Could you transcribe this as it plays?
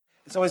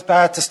It's always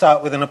bad to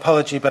start with an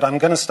apology, but I'm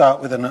going to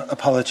start with an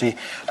apology.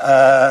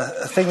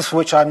 Things for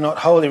which I'm not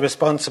wholly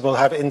responsible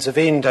have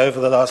intervened over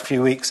the last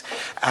few weeks,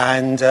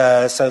 and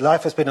so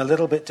life has been a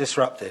little bit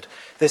disrupted.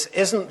 This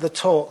isn't the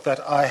talk that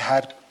I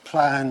had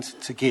planned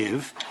to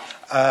give,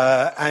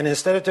 and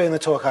instead of doing the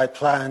talk I'd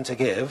planned to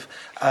give,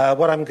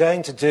 what I'm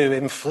going to do,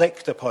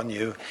 inflict upon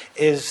you,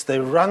 is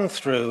the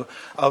run-through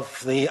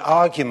of the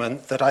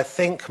argument that I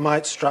think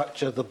might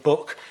structure the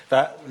book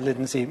that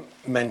Lindsay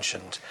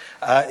mentioned.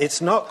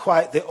 It's not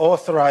quite the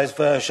authorized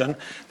version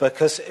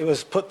because it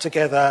was put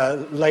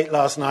together late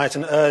last night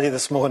and early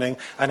this morning,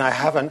 and I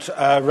haven't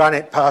run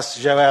it past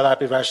Joël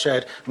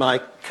Abi-Rached, my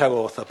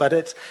co-author. But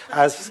it's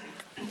as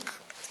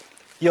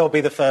you'll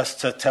be the first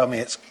to tell me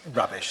it's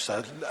rubbish,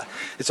 so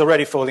it's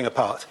already falling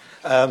apart.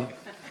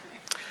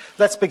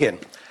 Let's begin.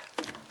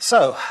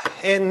 So,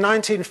 in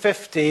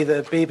 1950,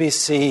 the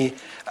BBC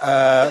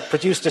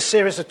produced a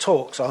series of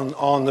talks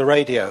on the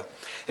radio.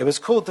 It was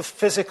called The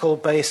Physical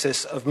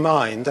Basis of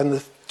Mind, and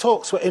the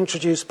talks were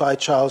introduced by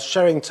Charles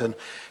Sherrington,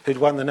 who'd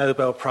won the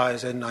Nobel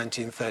Prize in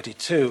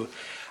 1932.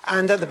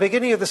 And at the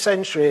beginning of the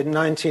century, in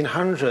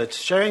 1900,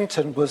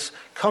 Sherrington was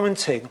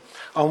commenting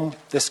on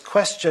this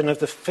question of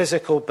the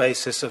physical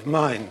basis of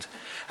mind.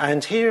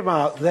 And he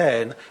remarked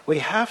then, we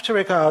have to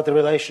regard the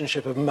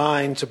relationship of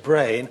mind to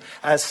brain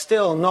as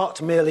still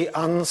not merely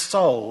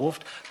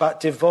unsolved, but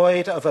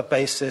devoid of a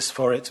basis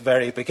for its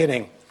very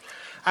beginning.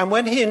 And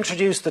when he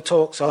introduced the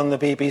talks on the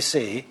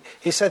BBC,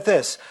 he said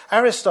this: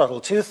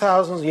 Aristotle,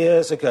 2,000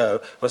 years ago,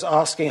 was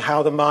asking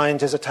how the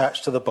mind is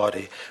attached to the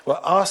body. We're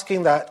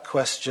asking that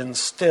question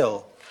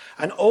still.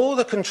 And all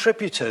the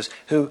contributors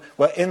who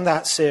were in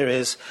that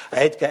series,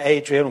 Edgar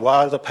Adrian,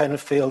 Wilder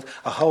Penfield,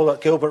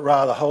 Gilbert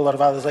Ryle, a whole lot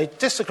of others, they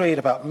disagreed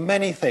about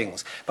many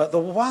things. But the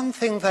one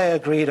thing they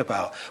agreed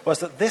about was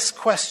that this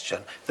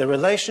question, the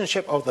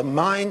relationship of the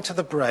mind to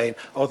the brain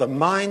or the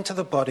mind to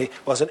the body,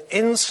 was an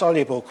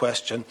insoluble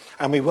question,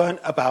 and we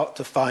weren't about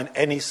to find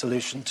any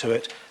solution to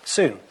it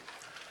soon.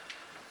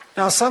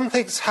 Now,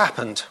 something's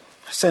happened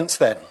since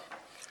then.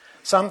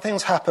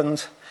 Something's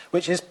happened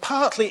which is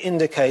partly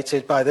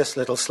indicated by this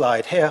little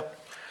slide here,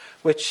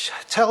 which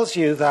tells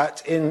you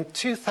that in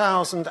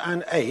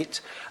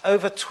 2008,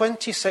 over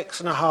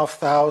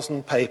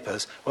 26,500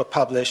 papers were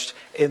published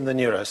in the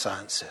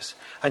neurosciences.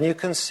 And you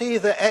can see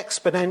the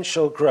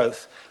exponential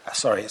growth.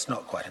 Sorry, it's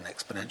not quite an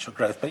exponential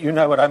growth, but you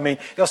know what I mean.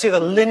 You'll see the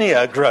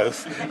linear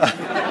growth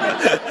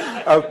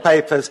of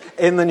papers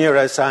in the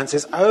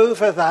neurosciences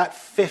over that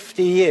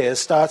 50 years,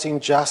 starting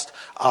just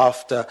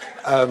after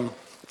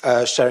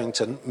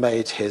Sherrington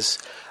made his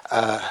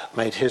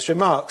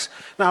remarks.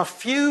 Now,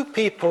 few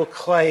people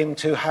claim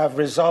to have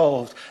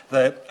resolved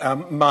the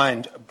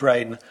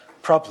mind-brain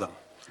problem.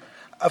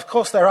 Of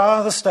course, there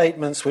are the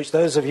statements which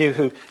those of you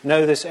who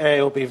know this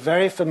area will be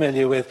very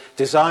familiar with,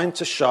 designed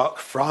to shock.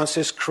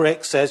 Francis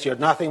Crick says you're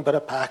nothing but a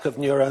pack of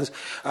neurons.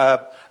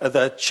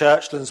 The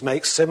Churchlands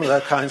make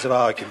similar kinds of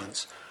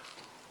arguments.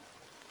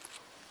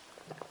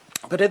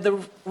 But in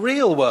the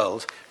real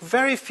world,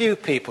 very few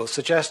people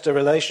suggest a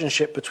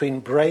relationship between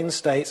brain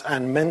states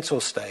and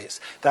mental states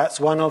that's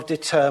one of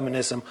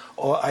determinism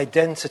or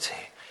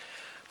identity.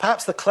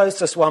 Perhaps the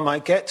closest one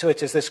might get to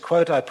it is this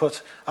quote I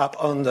put up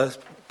on the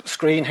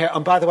screen here.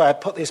 And by the way, I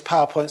put these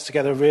PowerPoints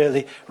together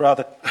really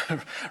rather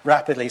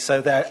rapidly,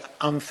 so they're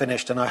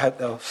unfinished and I hope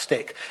they'll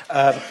stick.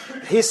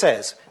 He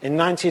says, in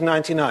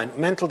 1999,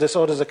 mental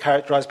disorders are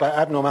characterized by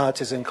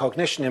abnormalities in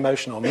cognition,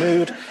 emotion, or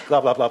mood, blah,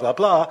 blah, blah, blah,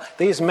 blah.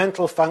 These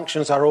mental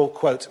functions are all,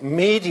 quote,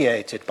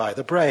 mediated by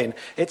the brain.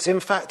 It's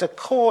in fact a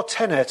core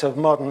tenet of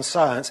modern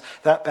science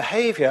that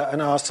behavior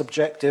and our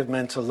subjective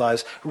mental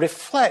lives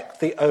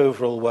reflect the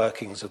overall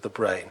workings of the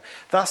brain.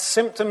 Thus,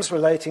 symptoms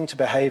relating to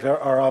behavior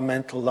or our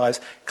mental lives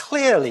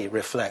clearly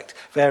reflect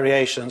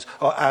variations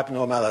or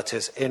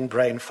abnormalities in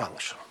brain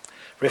function.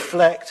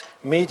 Reflect,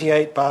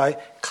 mediate by,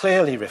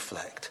 clearly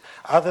reflect.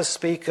 Others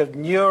speak of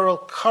neural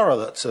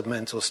correlates of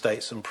mental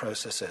states and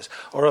processes,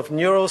 or of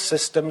neural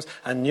systems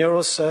and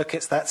neural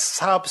circuits that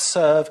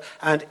subserve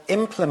and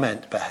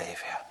implement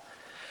behavior.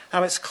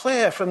 Now, it's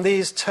clear from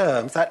these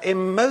terms that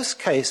in most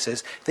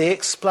cases the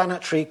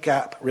explanatory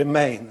gap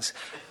remains,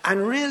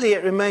 and really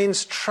it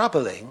remains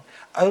troubling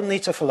only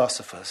to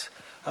philosophers,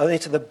 only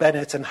to the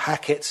Bennett and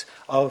Hackett's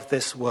of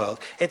this world.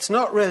 It's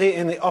not really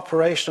in the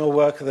operational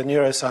work of the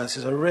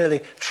neurosciences a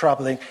really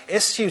troubling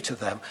issue to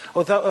them,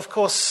 although, of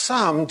course,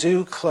 some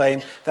do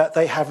claim that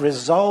they have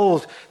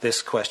resolved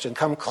this question,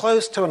 come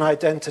close to an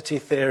identity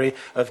theory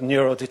of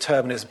neural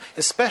determinism,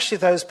 especially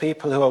those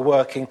people who are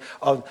working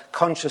on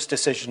conscious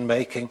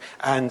decision-making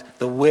and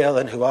the will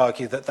and who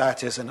argue that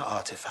that is an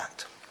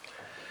artifact.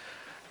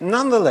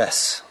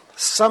 Nonetheless,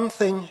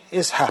 something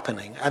is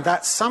happening, and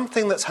that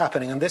something that's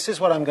happening, and this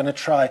is what I'm going to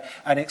try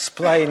and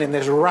explain in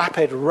this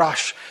rapid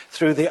rush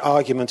through the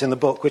argument in the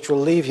book, which will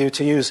leave you,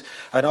 to use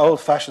an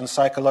old-fashioned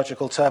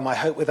psychological term, I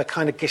hope, with a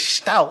kind of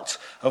gestalt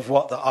of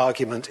what the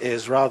argument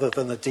is, rather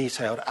than the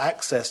detailed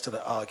access to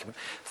the argument.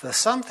 The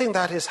something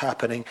that is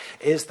happening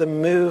is the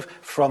move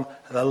from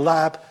the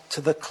lab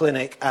to the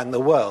clinic and the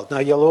world. Now,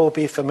 you'll all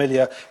be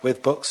familiar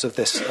with books of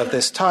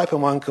this type,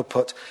 and one could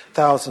put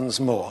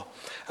thousands more.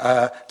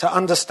 To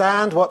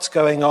understand what's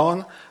going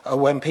on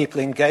when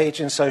people engage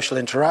in social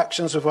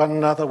interactions with one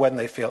another, when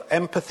they feel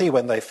empathy,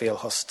 when they feel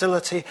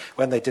hostility,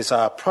 when they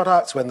desire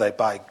products, when they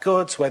buy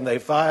goods, when they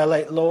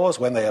violate laws,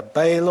 when they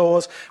obey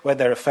laws, when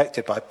they're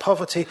affected by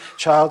poverty,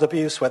 child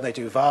abuse, when they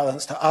do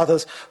violence to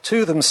others,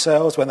 to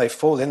themselves, when they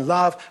fall in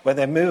love, when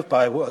they're moved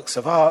by works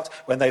of art,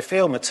 when they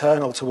feel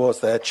maternal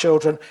towards their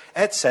children,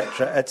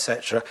 etc.,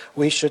 etc.,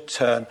 we should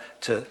turn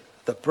to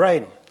the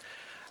brain.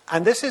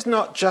 And this is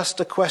not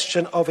just a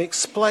question of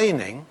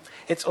explaining,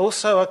 it's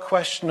also a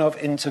question of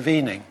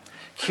intervening.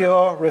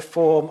 Cure,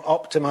 reform,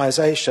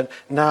 optimization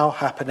now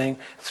happening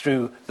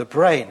through the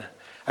brain.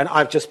 And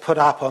I've just put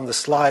up on the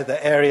slide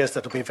the areas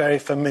that will be very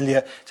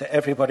familiar to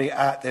everybody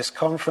at this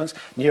conference.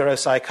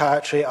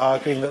 Neuropsychiatry,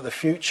 arguing that the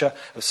future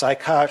of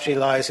psychiatry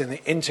lies in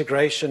the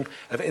integration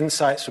of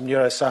insights from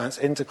neuroscience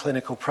into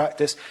clinical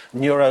practice.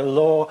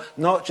 Neurolaw,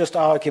 not just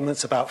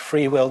arguments about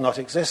free will not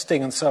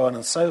existing and so on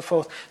and so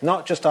forth,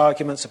 not just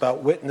arguments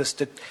about witness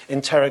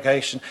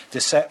interrogation,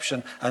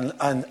 deception, and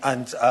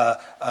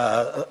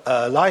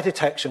lie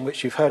detection,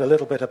 which you've heard a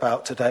little bit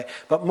about today,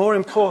 but more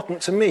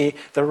important to me,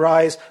 the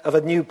rise of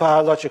a new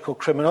biological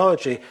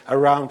criminology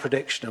around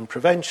prediction and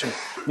prevention.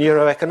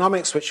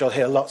 Neuroeconomics, which you'll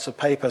hear lots of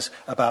papers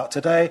about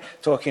today,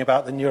 talking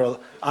about the neural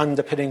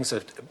underpinnings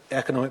of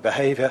economic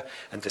behavior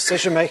and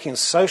decision-making.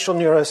 Social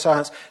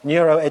neuroscience,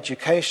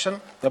 neuroeducation,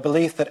 the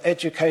belief that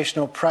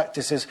educational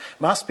practices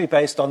must be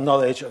based on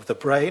knowledge of the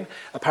brain.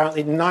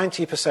 Apparently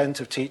 90%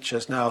 of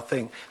teachers now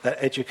think that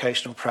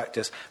educational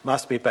practice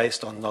must be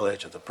based on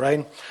knowledge of the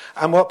brain.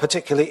 And what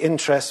particularly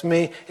interests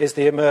me is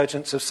the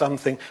emergence of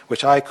something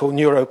which I call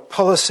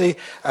neuropolicy,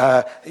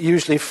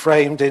 usually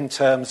framed in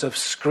terms of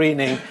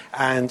screening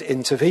and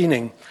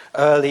intervening.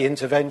 Early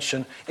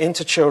intervention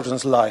into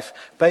children's life,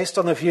 based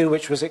on a view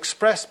which was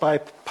expressed by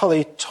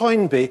Polly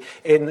Toynbee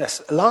in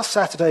last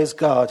Saturday's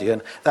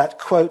Guardian, that,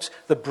 quote,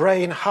 the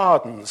brain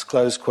hardens,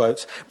 close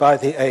quotes, by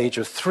the age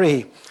of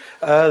 3.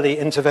 Early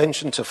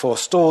intervention to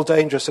forestall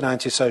dangerous and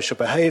antisocial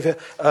behaviour,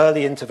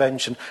 early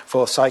intervention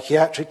for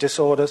psychiatric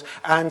disorders,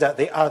 and at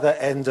the other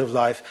end of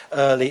life,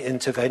 early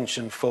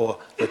intervention for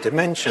the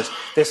dementias.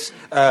 This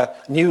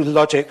new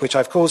logic, which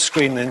I've called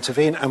screen and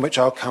intervene, and which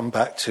I'll come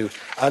back to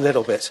a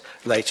little bit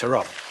later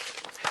on.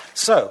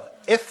 So,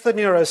 if the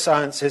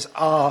neurosciences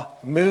are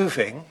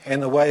moving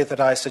in the way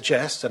that I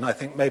suggest, and I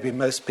think maybe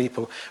most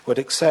people would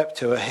accept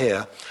who are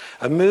here,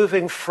 are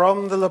moving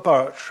from the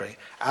laboratory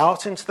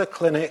out into the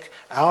clinic,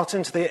 out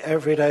into the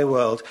everyday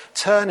world,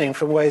 turning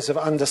from ways of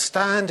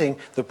understanding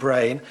the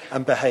brain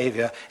and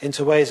behaviour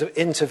into ways of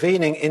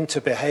intervening into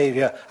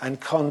behaviour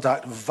and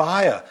conduct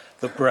via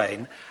the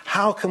brain,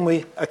 how can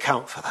we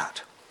account for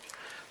that?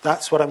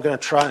 That's what I'm going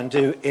to try and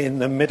do in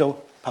the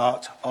middle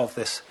part of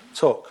this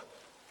talk.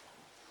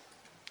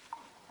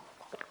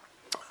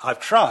 I've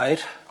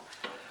tried,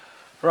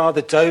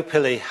 rather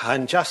dopily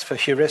and just for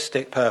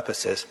heuristic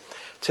purposes,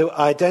 to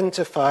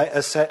identify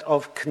a set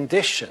of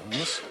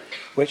conditions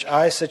which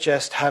I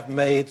suggest have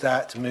made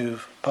that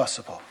move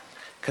possible.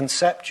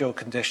 Conceptual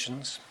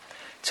conditions,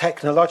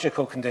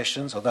 technological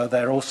conditions, although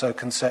they're also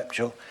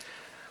conceptual,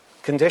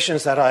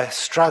 conditions that I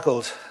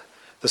struggled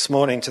this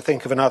morning to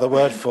think of another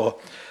word for.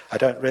 I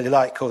don't really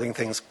like calling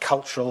things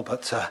cultural,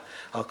 but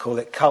I'll call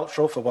it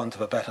cultural for want of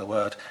a better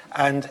word,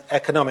 and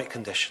economic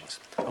conditions.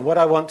 And what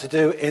I want to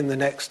do in the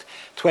next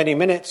 20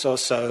 minutes or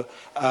so,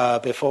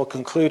 before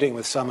concluding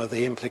with some of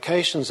the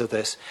implications of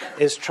this,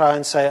 is try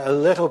and say a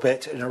little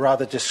bit in a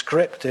rather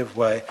descriptive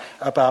way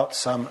about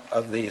some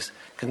of these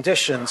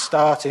conditions,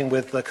 starting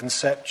with the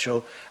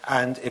conceptual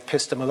and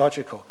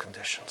epistemological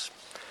conditions.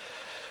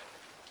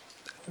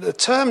 The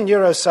term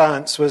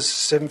neuroscience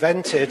was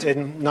invented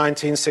in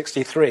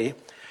 1963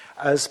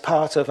 as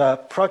part of a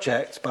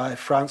project by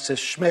Francis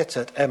Schmidt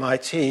at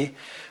MIT,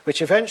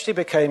 which eventually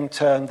became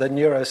termed the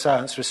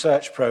Neuroscience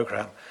Research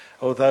Program,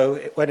 although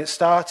when it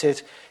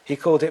started, he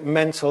called it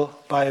mental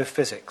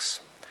biophysics.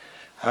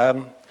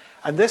 And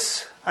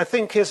this, I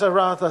think, is a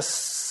rather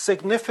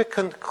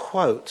significant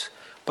quote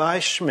by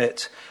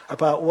Schmidt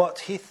about what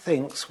he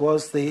thinks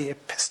was the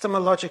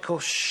epistemological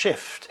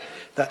shift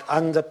that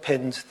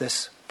underpinned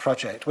this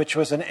project, which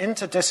was an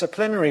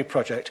interdisciplinary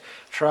project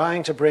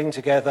trying to bring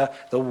together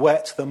the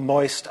wet, the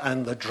moist,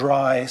 and the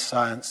dry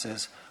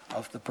sciences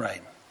of the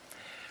brain.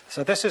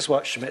 So this is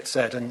what Schmidt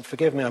said, and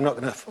forgive me, I'm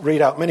not going to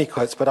read out many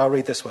quotes, but I'll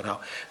read this one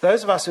out.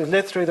 Those of us who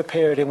lived through the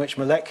period in which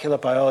molecular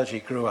biology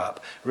grew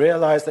up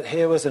realized that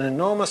here was an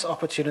enormous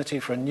opportunity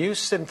for a new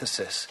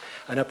synthesis,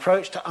 an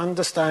approach to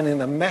understanding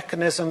the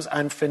mechanisms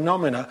and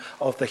phenomena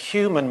of the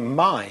human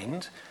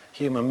mind,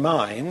 human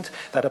mind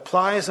that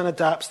applies and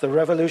adapts the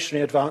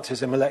revolutionary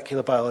advances in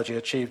molecular biology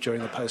achieved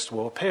during the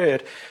post-war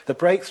period. The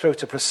breakthrough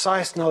to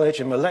precise knowledge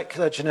in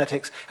molecular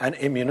genetics and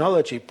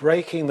immunology,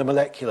 breaking the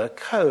molecular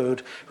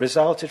code,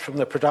 resulted from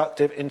the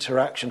productive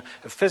interaction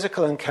of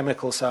physical and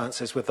chemical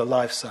sciences with the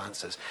life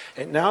sciences.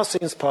 It now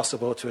seems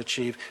possible to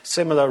achieve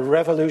similar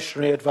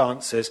revolutionary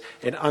advances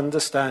in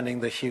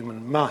understanding the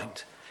human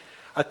mind.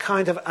 A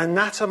kind of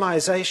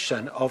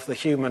anatomization of the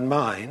human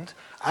mind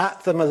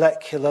at the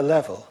molecular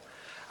level.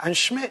 And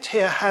Schmidt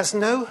here has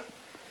no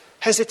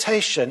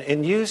hesitation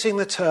in using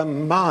the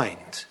term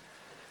mind.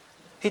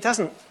 He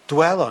doesn't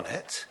dwell on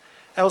it.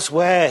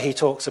 Elsewhere he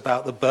talks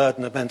about the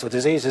burden of mental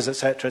diseases,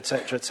 etc.,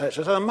 etc.,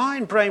 etc. So the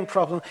mind-brain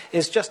problem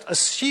is just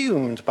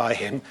assumed by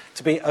him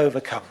to be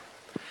overcome.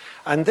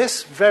 And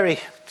this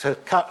to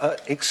cut an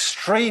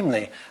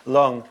extremely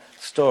long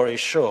story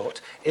short,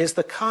 is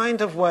the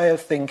kind of way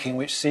of thinking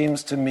which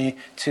seems to me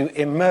to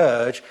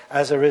emerge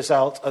as a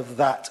result of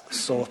that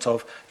sort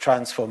of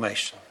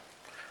transformation,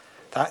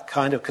 that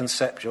kind of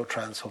conceptual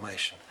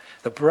transformation.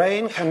 The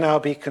brain can now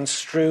be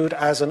construed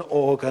as an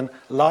organ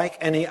like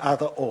any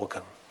other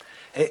organ.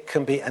 It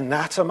can be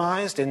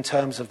anatomized in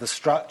terms of the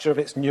structure of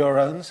its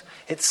neurons,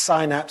 its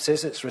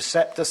synapses, its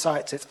receptor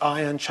sites, its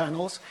ion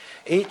channels.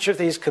 Each of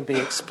these can be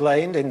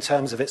explained in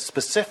terms of its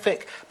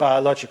specific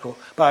biological,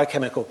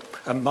 biochemical,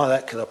 and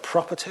molecular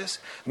properties.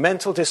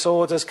 Mental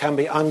disorders can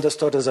be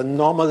understood as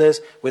anomalies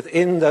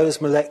within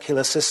those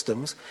molecular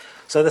systems.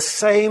 So the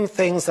same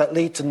things that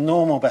lead to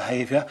normal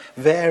behavior,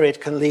 varied,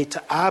 can lead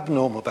to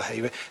abnormal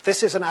behavior.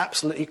 This is an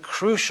absolutely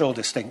crucial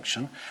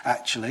distinction,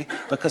 actually,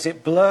 because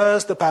it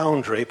blurs the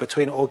boundary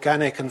between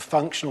organic and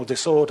functional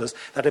disorders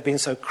that have been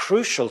so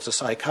crucial to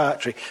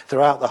psychiatry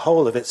throughout the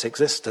whole of its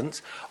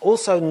existence.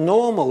 Also,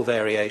 normal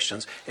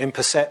variations in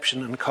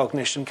perception and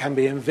cognition can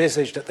be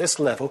envisaged at this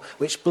level,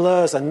 which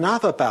blurs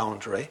another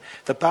boundary,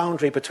 the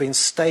boundary between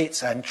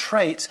states and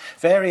traits.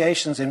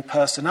 Variations in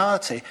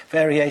personality,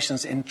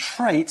 variations in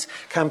traits,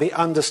 can be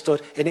understood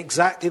in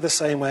exactly the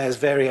same way as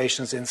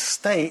variations in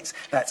states,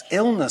 that's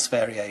illness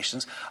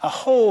variations. A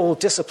whole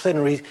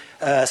disciplinary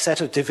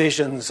set of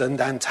divisions and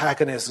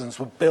antagonisms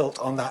were built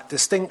on that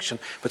distinction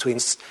between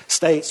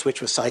states which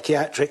were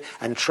psychiatric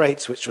and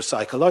traits which were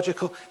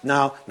psychological,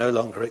 now no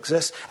longer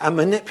exist. And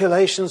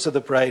manipulations of the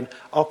brain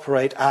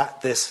operate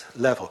at this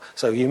level.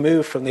 So you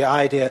move from the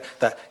idea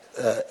that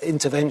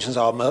interventions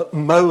are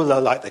molar,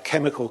 like the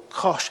chemical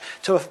Koch,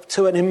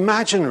 to an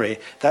imaginary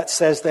that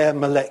says they're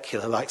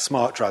molecular, like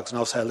smart drugs, and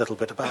I'll say a little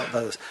bit about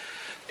those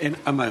in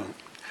a moment.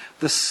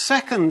 The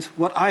second,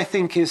 what I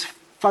think is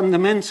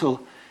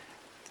fundamental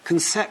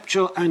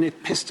conceptual and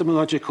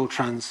epistemological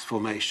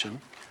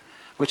transformation,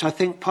 which I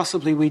think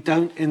possibly we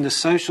don't in the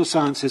social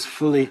sciences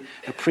fully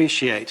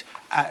appreciate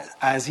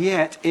as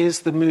yet,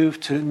 is the move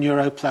to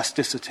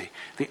neuroplasticity,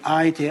 the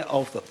idea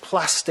of the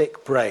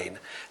plastic brain.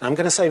 And I'm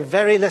going to say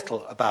very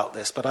little about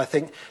this, but I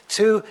think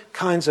two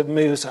kinds of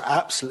moves are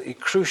absolutely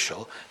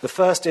crucial. The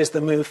first is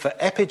the move for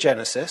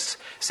epigenesis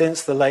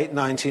since the late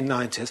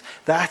 1990s.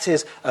 That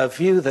is a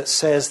view that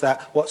says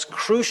that what's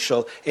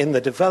crucial in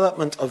the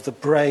development of the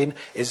brain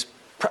is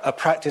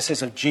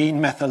practices of gene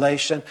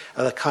methylation,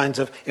 the kinds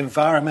of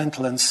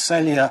environmental and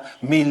cellular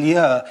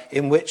milieu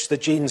in which the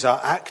genes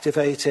are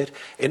activated,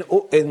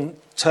 in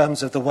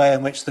terms of the way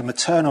in which the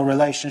maternal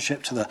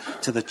relationship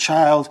to the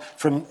child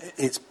from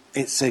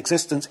its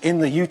existence in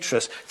the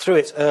uterus through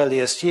its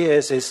earliest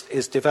years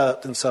is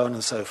developed, and so on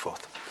and so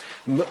forth.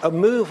 A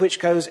move which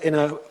goes in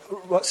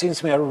what seems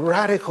to me a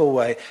radical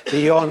way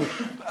beyond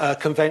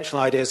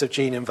conventional ideas of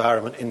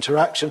gene-environment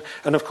interaction.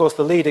 And of course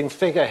the leading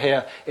figure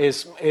here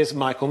is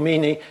Michael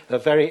Meaney, a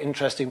very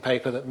interesting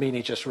paper that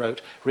Meaney just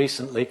wrote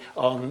recently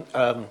on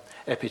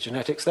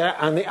epigenetics there.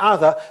 And the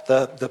other,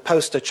 the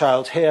poster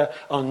child here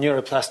on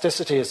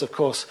neuroplasticity, is of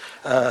course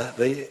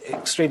the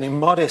extremely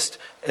modest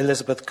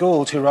Elizabeth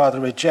Gould, who rather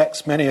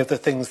rejects many of the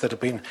things that have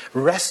been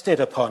rested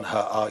upon her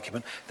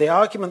argument. The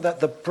argument that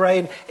the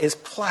brain is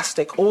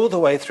plastic all the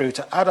way through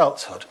to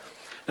adulthood.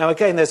 Now,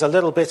 again, there's a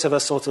little bit of a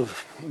sort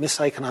of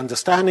mistaken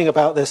understanding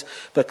about this,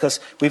 because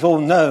we've all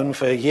known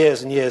for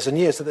years and years and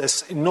years that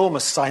there's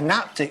enormous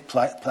synaptic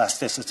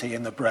plasticity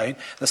in the brain.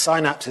 The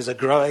synapses are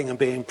growing and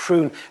being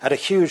pruned at a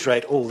huge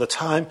rate all the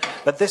time.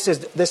 But this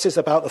is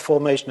about the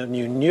formation of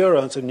new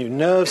neurons and new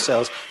nerve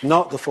cells,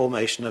 not the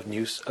formation of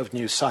new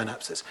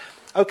synapses.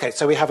 Okay,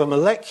 so we have a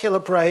molecular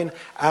brain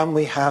and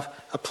we have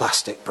a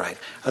plastic brain.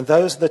 And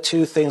those are the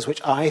two things which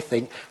I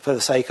think, for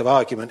the sake of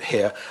argument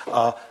here,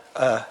 are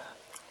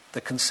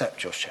the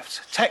conceptual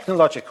shifts,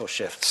 technological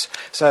shifts.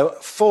 So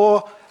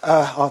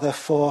are there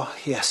four?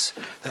 Yes,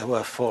 there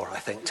were four, I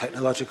think,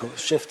 technological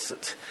shifts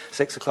at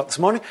 6 o'clock this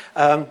morning.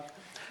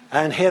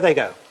 And here they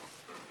go.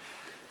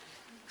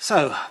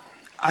 So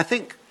I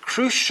think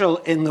crucial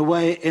in the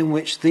way in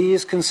which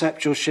these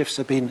conceptual shifts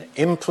have been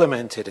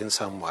implemented in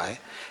some way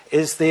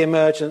is the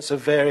emergence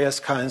of various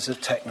kinds of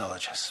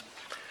technologies.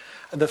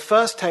 And the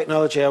first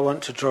technology I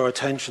want to draw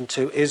attention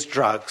to is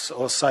drugs,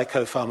 or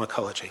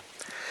psychopharmacology.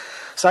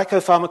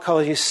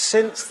 Psychopharmacology,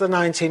 since the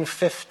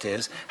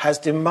 1950s, has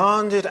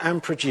demanded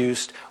and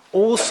produced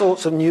all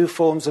sorts of new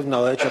forms of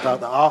knowledge about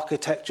the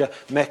architecture,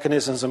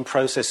 mechanisms and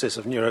processes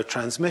of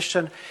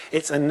neurotransmission.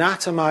 It's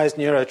anatomized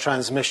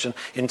neurotransmission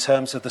in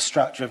terms of the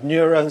structure of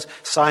neurons,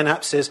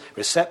 synapses,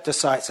 receptor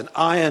sites and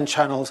ion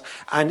channels,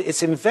 and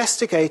it's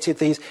investigated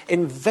these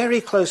in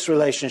very close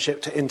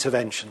relationship to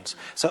interventions.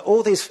 So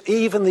all these,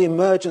 even the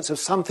emergence of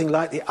something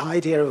like the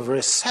idea of a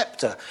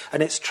receptor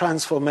and its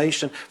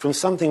transformation from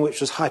something which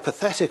was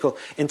hypothetical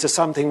into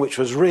something which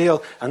was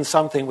real and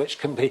something which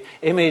can be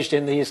imaged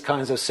in these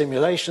kinds of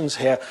simulations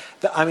here,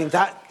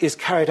 that is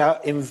carried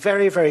out in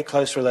very, very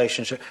close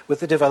relationship with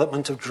the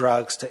development of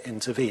drugs to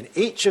intervene.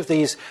 Each of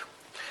these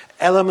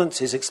elements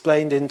is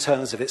explained in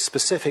terms of its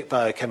specific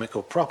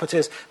biochemical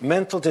properties.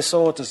 Mental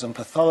disorders and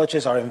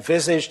pathologies are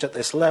envisaged at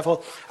this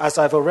level. As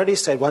I've already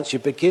said, once you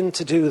begin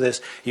to do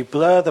this, you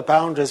blur the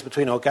boundaries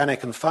between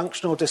organic and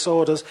functional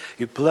disorders,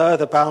 you blur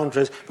the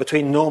boundaries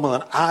between normal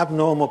and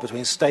abnormal,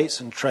 between states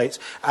and traits,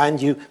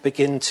 and you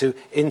begin to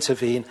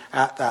intervene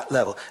at that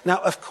level. Now,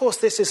 of course,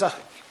 this is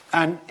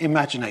an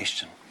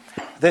imagination.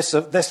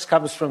 This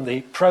comes from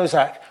the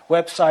Prozac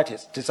website.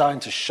 It's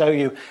designed to show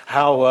you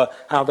how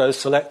those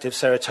selective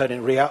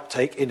serotonin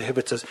reuptake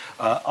inhibitors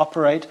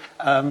operate.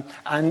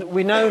 And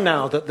we know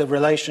now that the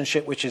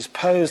relationship which is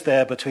posed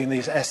there between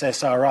these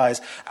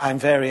SSRIs and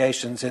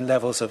variations in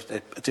levels of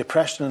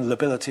depression and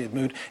lability of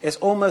mood is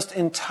almost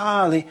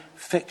entirely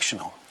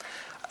fictional.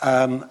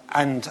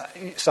 And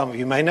some of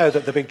you may know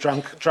that the big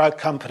drug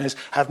companies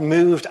have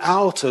moved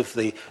out of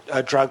the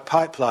drug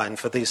pipeline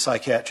for these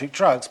psychiatric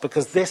drugs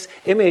because this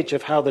image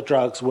of how the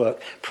drugs work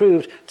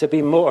proved to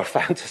be more a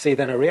fantasy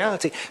than a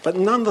reality. But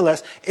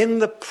nonetheless, in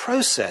the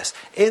process,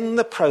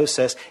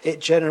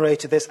 it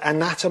generated this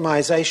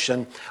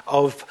anatomization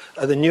of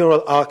the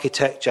neural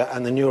architecture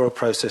and the neural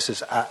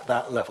processes at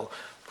that level.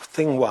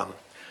 Thing one.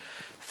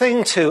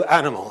 Thing two,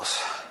 animals.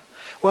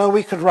 Well,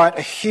 we could write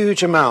a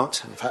huge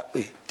amount, in fact,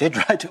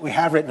 we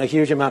have written a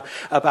huge amount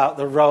about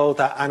the role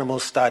that animal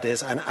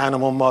studies and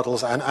animal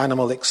models and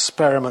animal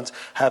experiments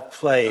have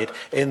played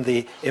in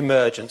the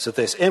emergence of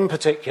this. In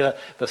particular,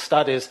 the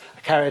studies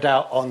carried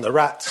out on the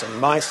rats and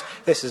mice.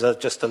 This is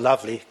just a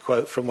lovely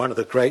quote from one of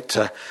the great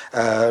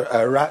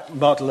rat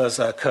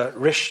modelers, Kurt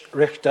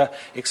Richter,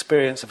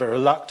 experience of a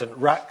reluctant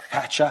rat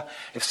catcher.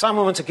 If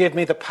someone were to give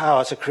me the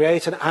power to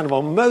create an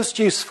animal most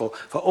useful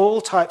for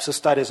all types of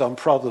studies on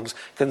problems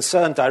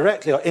concerned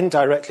directly or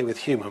indirectly with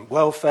human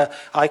welfare,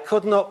 I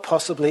could not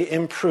possibly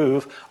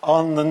improve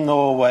on the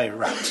Norway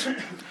rat.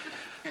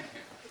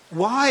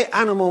 Why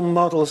animal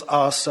models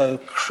are so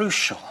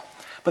crucial?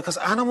 Because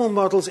animal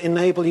models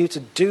enable you to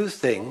do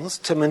things,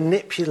 to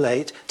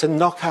manipulate, to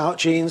knock out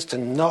genes, to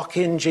knock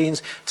in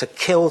genes, to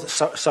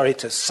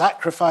to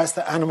sacrifice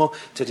the animal,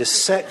 to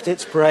dissect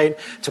its brain,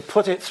 to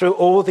put it through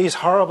all these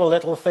horrible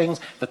little things,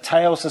 the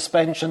tail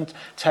suspension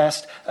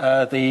test,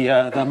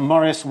 the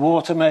Morris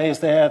water maze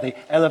there, the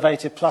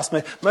elevated plus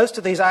maze. Most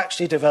of these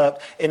actually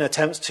developed in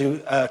attempts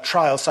to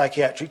trial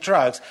psychiatric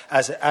drugs,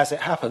 as it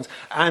happens.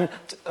 And,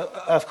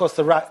 of course,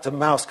 the rat and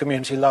mouse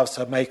community loves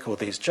to make all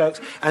these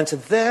jokes, and to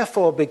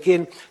therefore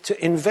begin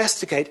to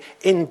investigate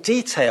in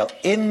detail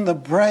in the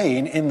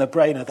brain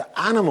of the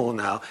animal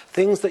now,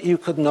 things that you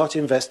could not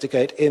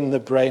investigate in the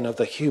brain of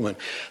the human.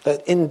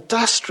 The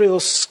industrial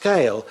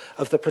scale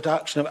of the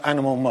production of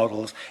animal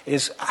models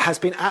has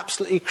been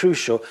absolutely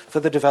crucial for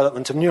the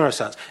development of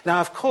neuroscience. Now,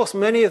 of course,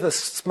 many of the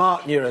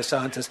smart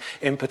neuroscientists,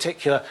 in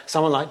particular,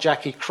 someone like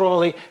Jackie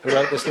Crawley, who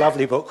wrote this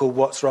lovely book called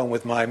What's Wrong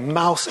with My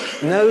Mouse,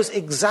 knows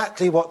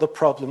exactly what the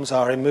problems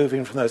are in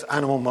moving from those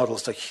animal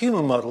models to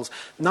human models.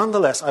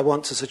 Nonetheless, I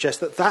want to suggest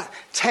that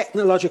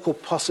technological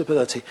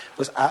possibility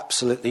was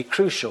absolutely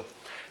crucial.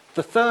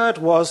 The third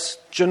was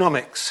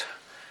genomics.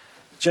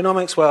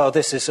 Genomics, well,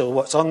 this is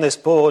what's on this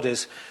board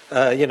is,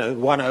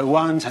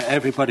 101 to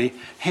everybody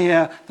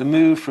here, the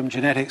move from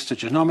genetics to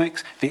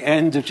genomics, the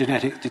end of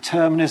genetic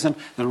determinism,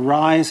 the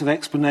rise of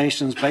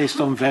explanations based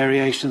on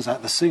variations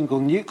at the single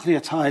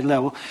nucleotide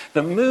level,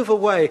 the move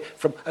away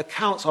from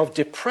accounts of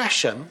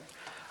depression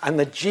and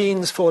the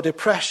genes for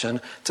depression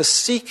to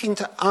seeking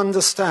to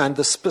understand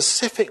the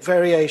specific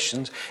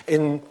variations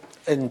in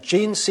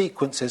gene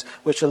sequences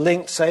which are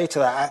linked, say, to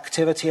the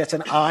activity at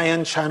an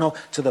ion channel,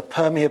 to the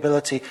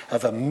permeability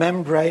of a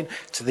membrane,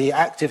 to the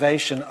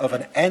activation of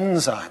an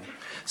enzyme.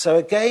 So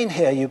again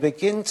here you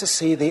begin to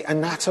see the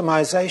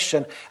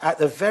anatomization at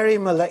the very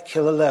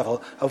molecular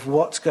level of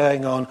what's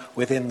going on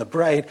within the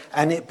brain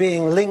and it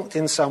being linked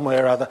in some way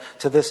or other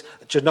to this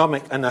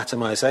genomic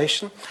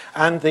anatomization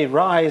and the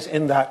rise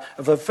in that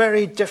of a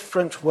very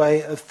different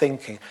way of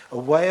thinking, a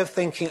way of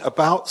thinking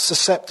about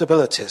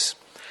susceptibilities.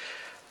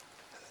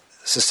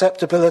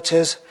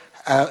 Susceptibilities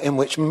in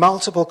which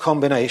multiple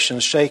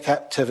combinations shake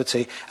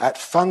activity at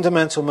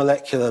fundamental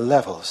molecular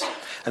levels.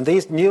 And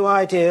these new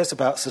ideas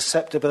about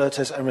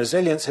susceptibilities and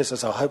resiliences,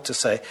 as I'll hope to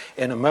say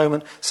in a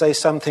moment, say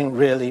something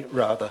really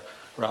rather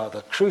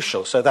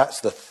crucial. So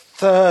that's the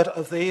third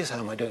of these. How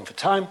am I doing for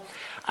time?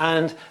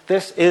 And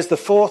this is the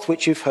fourth,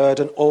 which you've heard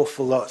an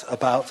awful lot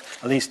about,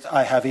 at least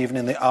I have, even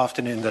in the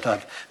afternoon that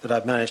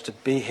I've managed to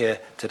be here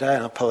today,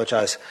 and I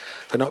apologise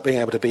for not being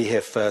able to be here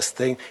first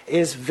thing,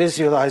 is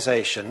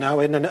visualization. Now,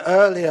 in an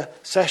earlier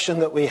session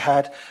that we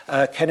had,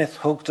 Kenneth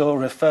Hugdahl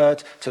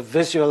referred to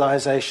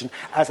visualization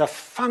as a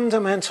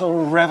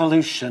fundamental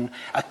revolution,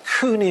 a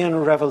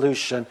Kuhnian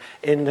revolution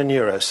in the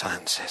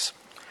neurosciences.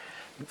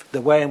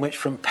 The way in which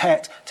from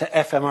PET to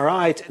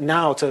fMRI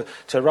now to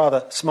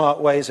rather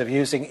smart ways of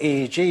using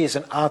EEGs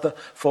and other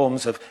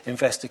forms of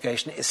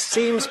investigation, it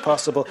seems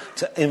possible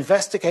to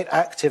investigate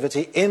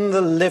activity in the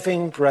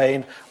living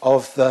brain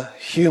of the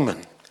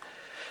human.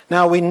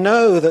 Now, we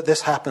know that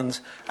this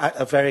happens at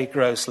a very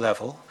gross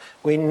level.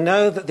 We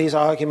know that these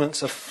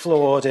arguments are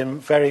flawed in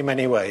very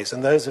many ways,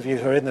 and those of you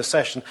who are in the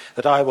session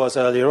that I was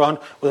earlier on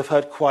will have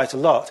heard quite a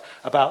lot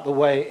about the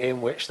way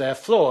in which they're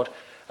flawed.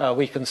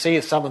 We can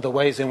see some of the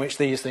ways in which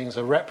these things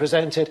are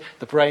represented,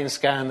 the brain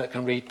scan that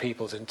can read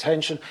people's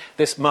intention.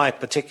 This, my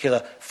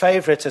particular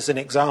favourite as an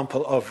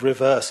example of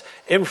reverse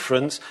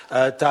inference,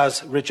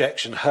 does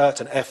rejection hurt,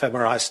 an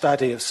fMRI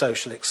study of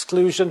social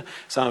exclusion.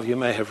 Some of you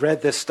may have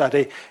read this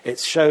study. It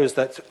shows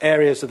that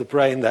areas of the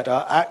brain that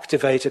are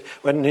activated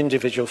when an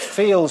individual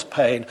feels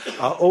pain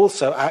are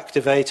also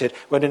activated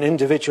when an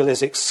individual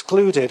is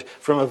excluded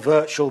from a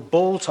virtual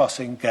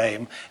ball-tossing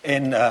game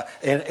in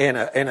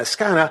a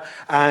scanner,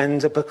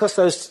 and because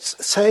those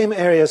same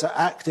areas are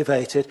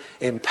activated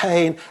in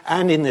pain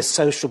and in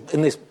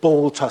this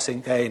ball-tossing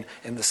game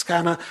in the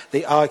scanner,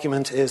 the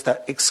argument is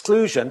that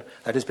exclusion,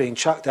 that is being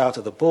chucked out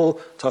of the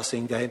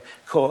ball-tossing game,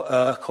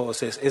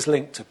 is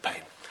linked to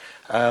pain.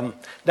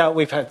 Now,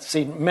 we've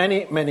seen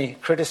many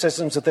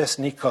criticisms of this.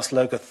 Nikos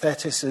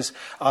Logothetis'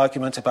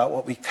 argument about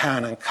what we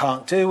can and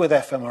can't do with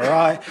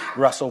fMRI,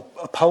 Russell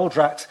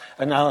Poldrak's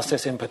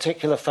analysis in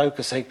particular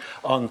focusing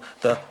on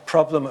the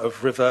problem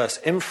of reverse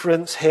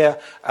inference here,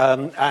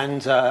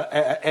 and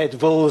Ed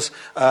Vull's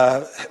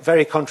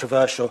very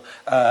controversial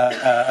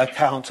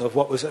account of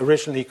what was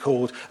originally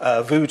called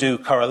voodoo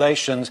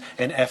correlations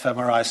in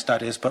fMRI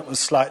studies, but was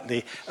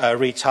slightly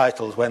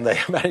retitled when they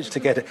managed to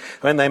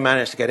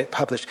get it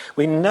published.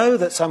 We know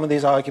that some of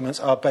these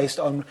arguments are based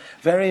on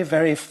very,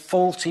 very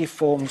faulty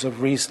forms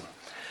of reason.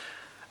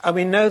 And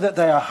we know that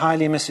they are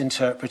highly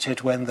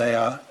misinterpreted when they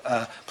are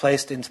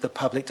placed into the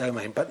public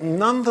domain. But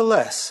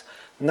nonetheless,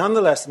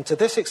 and to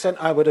this extent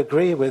I would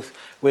agree with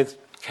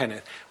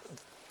Kenneth,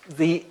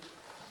 the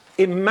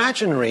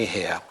imaginary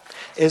here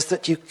is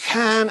that you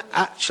can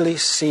actually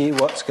see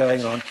what's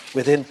going on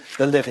within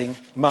the living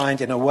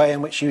mind in a way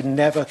in which you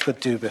never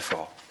could do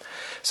before.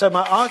 So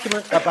my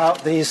argument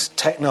about these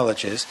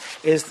technologies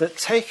is that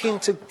taking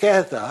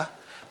together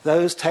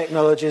those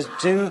technologies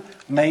do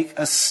make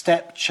a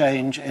step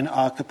change in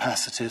our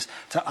capacities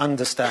to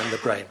understand the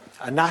brain.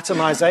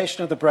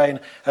 Anatomization of the brain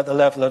at the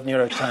level of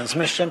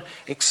neurotransmission,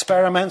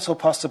 experimental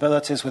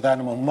possibilities with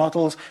animal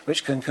models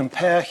which can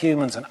compare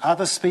humans and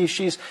other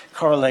species,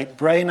 correlate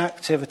brain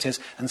activities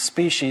and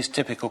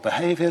species-typical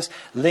behaviors,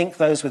 link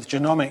those with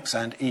genomics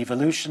and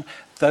evolution.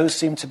 Those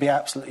seem to be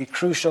absolutely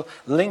crucial,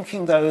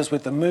 linking those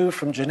with the move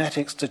from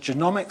genetics to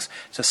genomics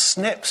to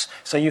SNPs,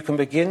 so you can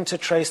begin to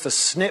trace the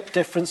SNP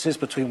differences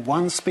between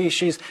one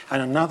species and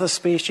another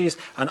species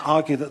and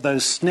argue that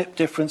those SNP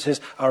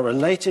differences are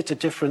related to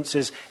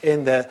differences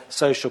in their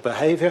social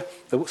behavior.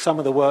 Some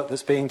of the work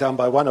that's being done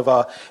by one of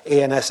our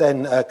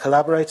ENSN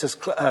collaborators,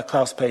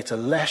 Klaus-Peter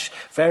Lesch,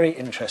 very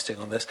interesting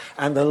on this,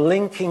 and the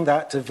linking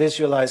that to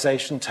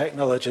visualization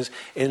technologies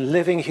in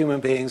living human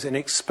beings in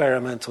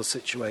experimental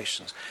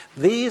situations.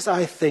 These,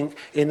 I think,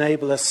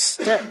 enable a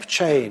step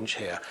change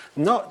here,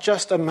 not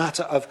just a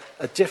matter of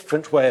a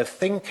different way of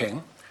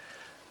thinking,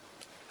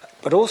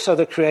 but also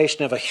the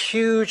creation of a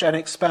huge and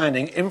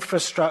expanding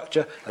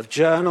infrastructure of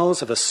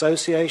journals, of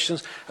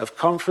associations, of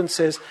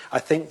conferences. I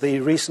think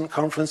the recent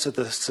conference of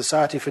the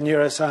Society for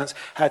Neuroscience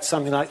had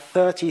something like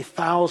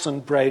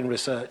 30,000 brain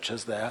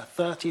researchers there,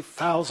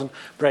 30,000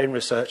 brain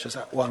researchers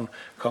at one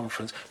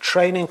conference,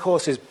 training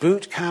courses,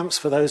 boot camps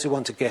for those who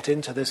want to get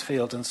into this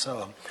field and so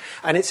on.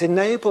 And it's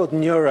enabled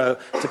neuro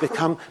to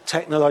become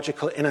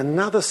technological in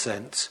another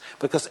sense,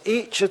 because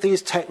each of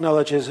these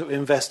technologies of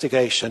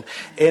investigation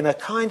in a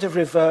kind of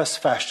reverse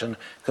fashion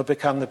could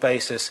become the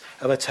basis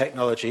of a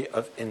technology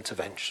of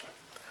intervention.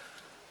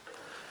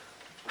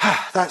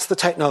 That's the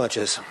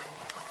technologies.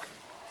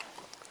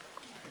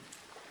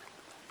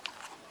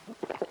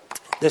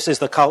 This is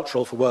the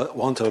cultural, for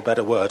want of a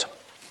better word.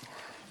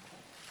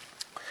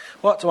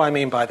 What do I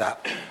mean by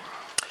that?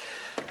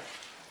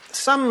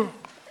 Some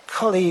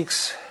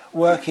colleagues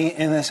working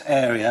in this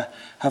area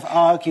have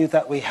argued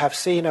that we have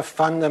seen a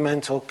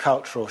fundamental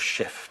cultural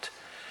shift,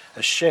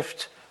 a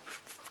shift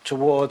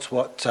towards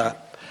what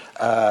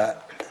Alain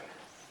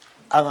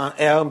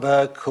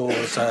Ehrenberg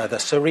calls the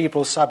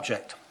cerebral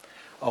subject,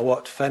 or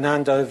what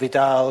Fernando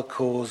Vidal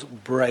calls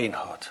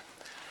brainhood.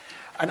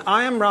 And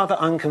I am rather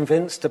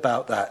unconvinced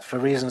about that for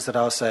reasons that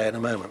I'll say in a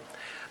moment.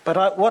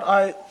 But what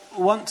I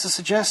want to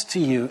suggest to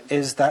you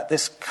is that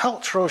this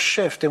cultural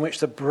shift in which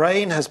the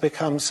brain has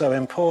become so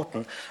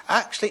important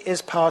actually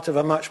is part of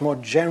a much more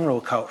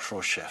general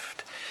cultural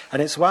shift.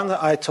 And it's one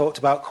that I talked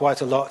about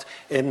quite a lot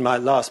in my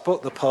last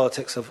book, The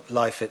Politics of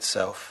Life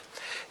Itself,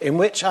 in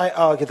which I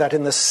argue that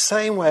in the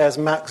same way as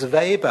Max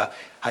Weber,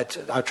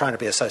 I'm trying to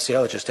be a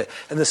sociologist here,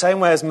 in the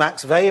same way as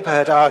Max Weber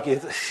had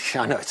argued,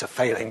 I know it's a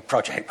failing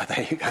project, but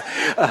there you go,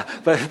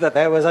 but that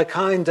there was a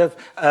kind of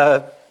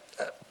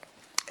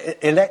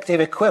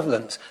elective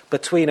equivalence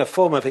between a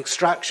form of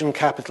extraction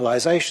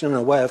capitalization and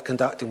a way of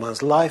conducting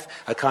one's life,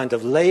 a kind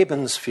of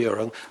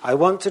Lebensführung. I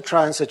wanted to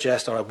try and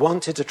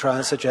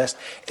suggest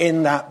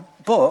in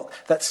that book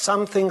that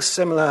something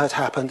similar had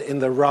happened in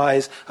the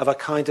rise of a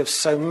kind of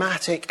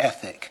somatic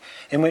ethic,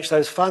 in which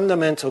those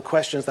fundamental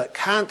questions that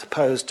Kant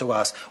posed to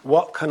us,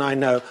 what can I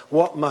know,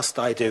 what must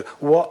I do,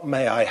 what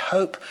may I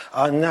hope,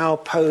 are now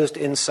posed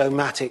in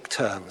somatic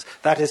terms.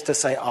 That is to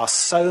say, our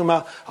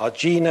soma, our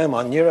genome,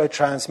 our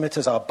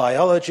neurotransmitters, our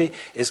biology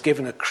is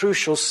given a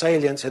crucial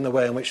salience in the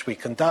way in which we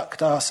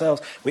conduct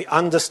ourselves. We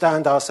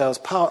understand ourselves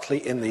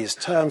partly in these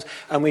terms,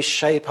 and we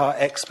shape our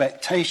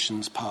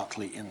expectations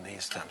partly in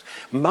these terms.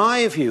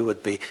 My view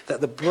would be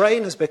that the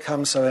brain has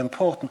become so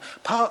important,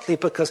 partly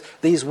because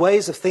these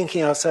ways of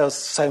thinking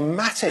ourselves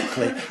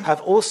somatically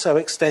have also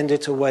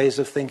extended to ways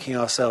of thinking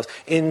ourselves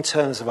in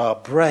terms of our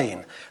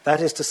brain.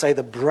 That is to say,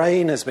 the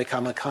brain has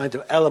become a kind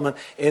of element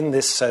in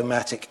this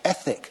somatic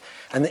ethic.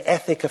 And the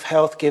ethic of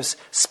health gives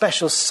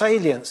special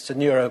salience to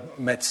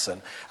neuromedicine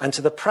and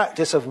to the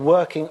practice of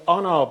working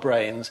on our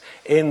brains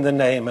in the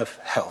name of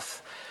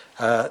health.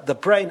 The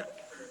brain,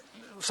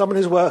 someone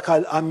whose work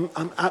I'm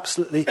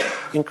absolutely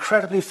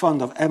incredibly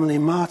fond of, Emily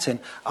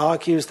Martin,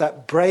 argues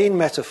that brain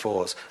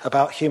metaphors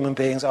about human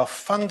beings are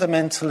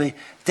fundamentally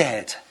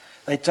dead.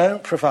 They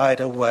don't provide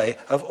a way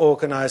of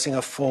organizing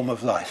a form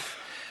of life.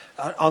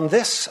 On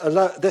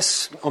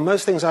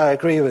most things I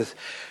agree with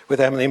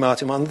Emily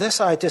Martin. On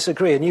this I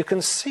disagree, and you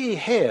can see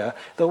here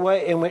the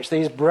way in which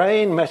these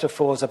brain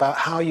metaphors about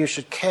how you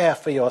should care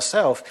for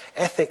yourself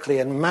ethically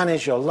and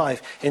manage your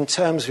life in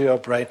terms of your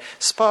brain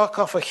spark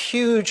off a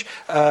huge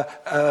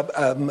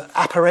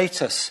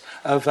apparatus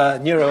of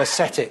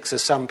neuroaesthetics,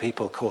 as some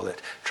people call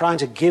it, trying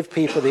to give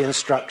people the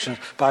instructions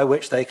by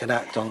which they can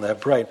act on their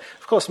brain.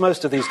 Of course,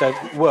 most of these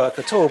don't work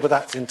at all, but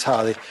that's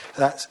entirely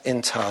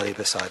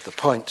beside the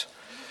point.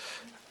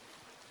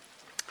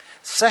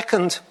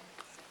 Second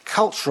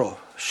cultural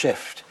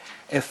shift,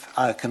 if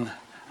I can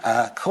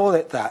call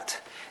it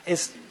that,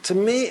 is, to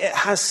me, it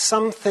has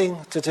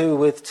something to do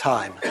with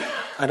time.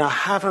 And I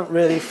haven't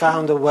really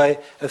found a way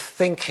of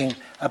thinking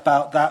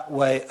about that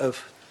way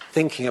of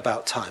thinking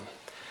about time.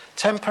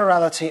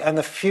 Temporality and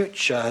the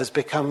future has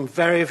become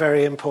very,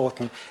 very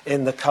important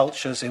in the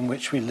cultures in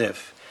which we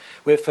live.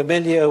 We're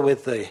familiar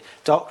with the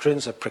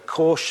doctrines of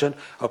precaution,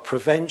 of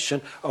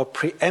prevention, of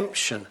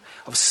preemption,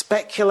 of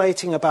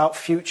speculating about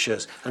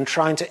futures and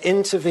trying to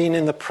intervene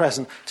in the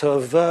present to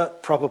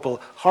avert probable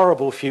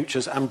horrible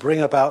futures and bring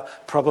about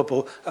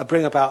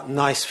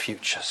nice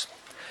futures.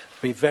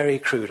 Be very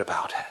crude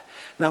about it.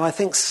 Now, I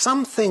think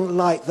something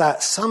like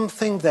that,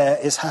 something there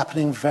is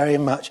happening very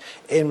much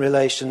in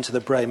relation to the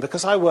brain.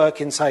 Because I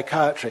work in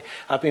psychiatry,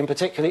 I've been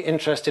particularly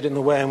interested in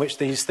the way in which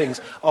these things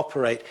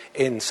operate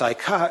in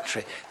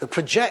psychiatry. The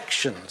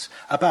projections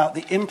about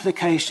the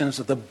implications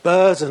of the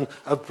burden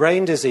of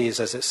brain disease,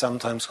 as it's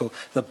sometimes called,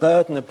 the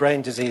burden of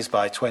brain disease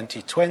by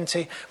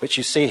 2020, which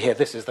you see here.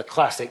 This is the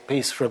classic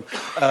piece from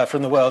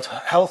the World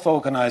Health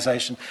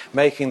Organization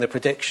making the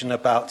prediction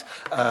about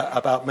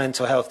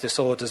mental health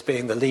disorders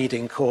being the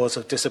leading cause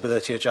of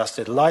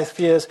disability-adjusted life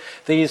years.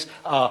 These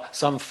are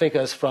some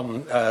figures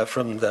from a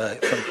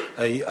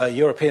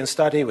European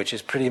study, which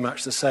is pretty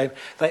much the same.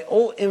 They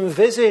all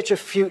envisage a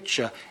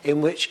future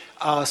in which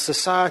our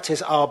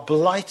societies are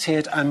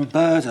blighted and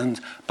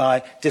burdened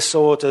by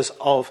disorders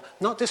of,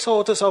 not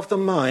disorders of the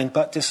mind,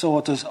 but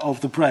disorders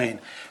of the brain.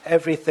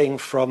 Everything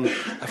from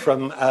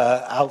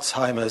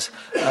Alzheimer's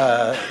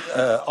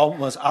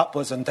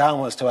upwards and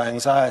downwards to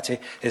anxiety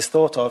is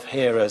thought of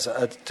here as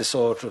a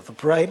disorder of the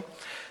brain.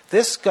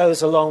 This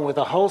goes along with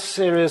a whole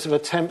series of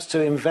attempts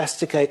to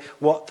investigate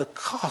what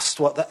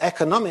the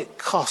economic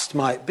cost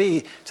might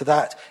be to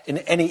that in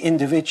any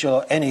individual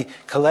or any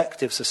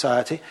collective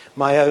society.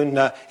 My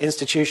own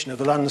institution of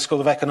the London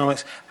School of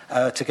Economics,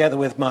 together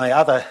with my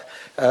other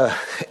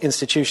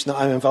institution that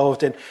I'm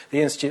involved in,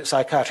 the Institute of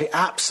Psychiatry,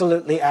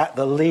 absolutely at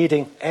the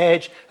leading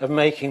edge of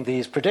making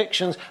these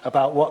predictions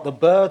about what the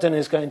burden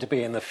is going to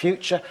be in the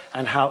future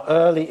and how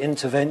early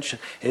intervention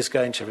is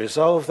going to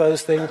resolve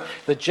those things.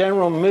 The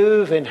general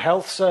move in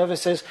health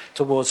services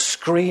towards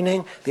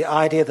screening, the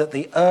idea that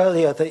the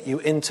earlier that you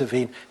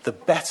intervene, the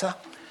better.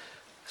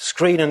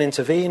 Screen and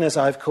intervene, as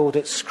I've called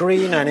it,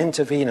 screen and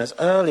intervene as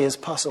early as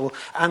possible,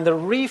 and the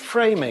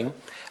reframing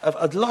of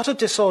a lot of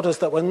disorders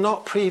that were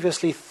not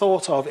previously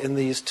thought of in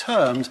these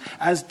terms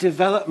as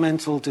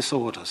developmental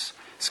disorders.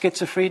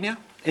 Schizophrenia,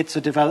 it's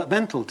a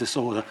developmental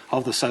disorder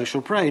of the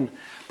social brain.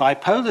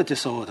 Bipolar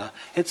disorder,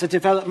 it's a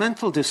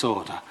developmental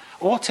disorder.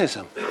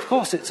 Autism, of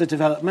course, it's a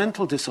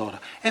developmental disorder.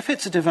 If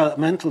it's a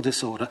developmental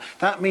disorder,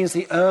 that means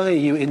the earlier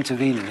you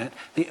intervene in it,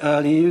 the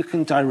earlier you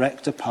can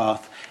direct a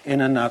path in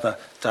another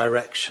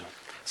direction.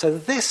 So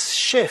this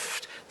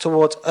shift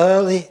towards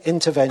early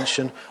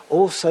intervention,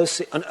 also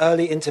an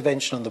early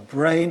intervention on the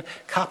brain,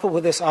 coupled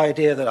with this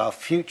idea that our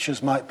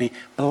futures might be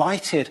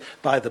blighted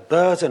by the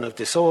burden of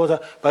disorder,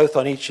 both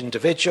on each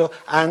individual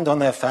and on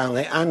their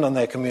family and on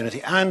their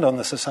community and on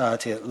the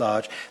society at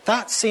large,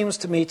 that seems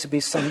to me to be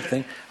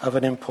something of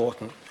an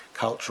important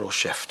cultural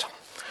shift.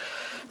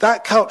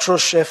 That cultural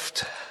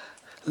shift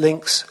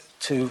links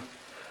to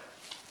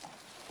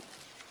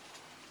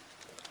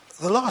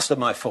the last of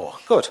my four.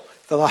 Good.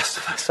 The last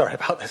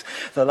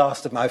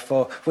of my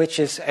four, which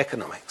is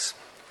economics.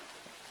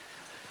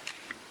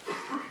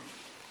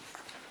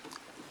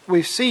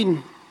 We've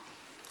seen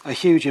a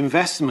huge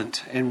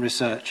investment in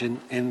research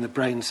in the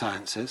brain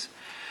sciences,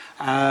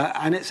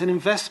 and it's an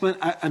investment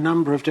at a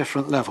number of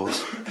different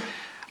levels.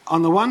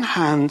 On the one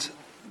hand,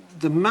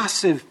 the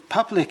massive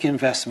public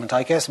investment,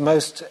 I guess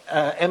most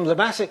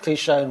emblematically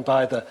shown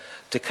by the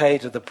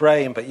Decade of the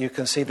Brain, but you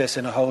can see this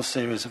in a whole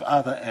series of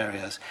other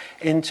areas,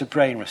 into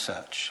brain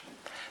research.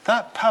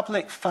 That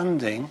public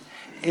funding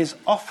is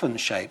often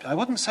shaped, I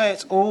wouldn't say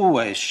it's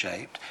always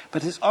shaped,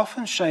 but it's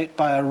often shaped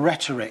by a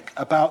rhetoric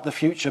about the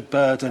future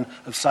burden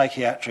of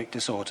psychiatric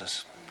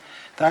disorders.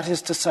 That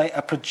is to say,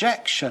 a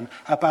projection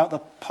about the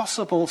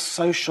possible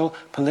social,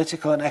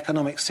 political and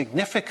economic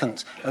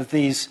significance of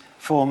these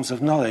forms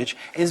of knowledge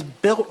is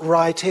built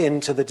right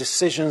into the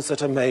decisions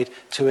that are made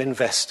to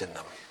invest in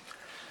them.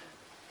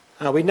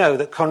 Now, we know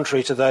that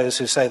contrary to those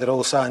who say that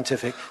all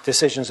scientific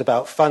decisions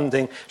about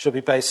funding should be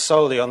based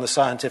solely on the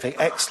scientific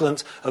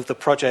excellence of the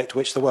project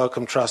which the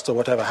Wellcome Trust or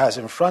whatever has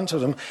in front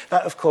of them,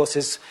 that, of course,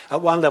 is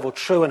at one level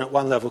true and at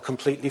one level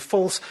completely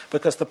false,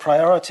 because the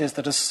priorities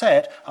that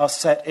are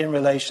set in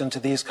relation to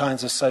these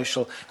kinds of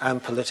social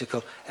and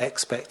political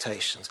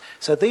expectations.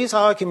 So these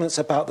arguments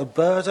about the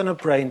burden of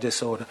brain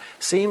disorder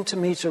seem to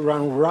me to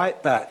run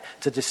right back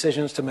to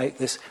decisions to make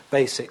this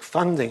basic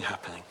funding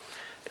happening.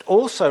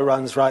 Also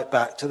runs right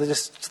back to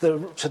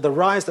the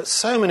rise that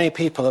so many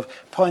people have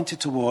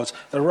pointed towards,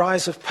 the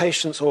rise of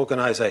patients'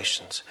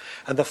 organisations,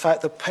 and the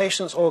fact that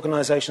patients'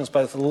 organisations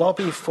both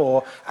lobby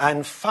for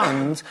and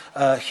fund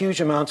a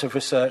huge amount of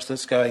research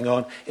that's going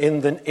on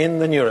in the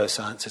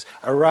neurosciences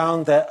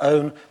around their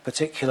own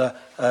particular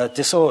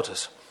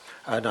disorders.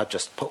 And I've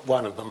just put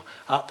one of them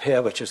up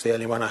here, which is the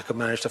only one I could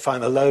manage to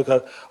find the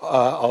logo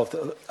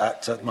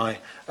at my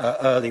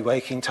early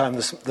waking time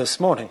this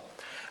morning.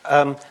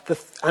 And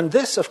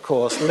this, of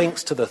course,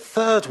 links to the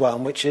third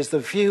one, which is the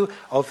view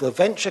of the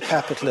venture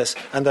capitalists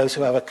and those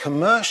who have a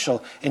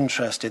commercial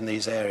interest in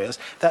these areas,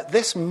 that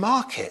this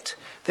market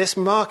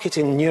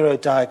in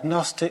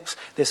neurodiagnostics,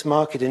 this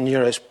market in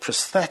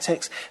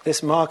neuroprosthetics,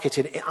 this market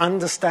in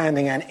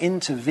understanding and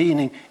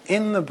intervening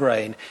in the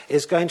brain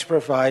is going to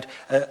provide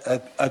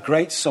a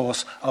great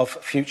source of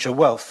future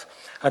wealth.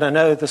 And I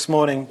know this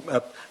morning,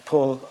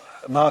 Paul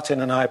Martin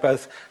and I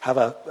both have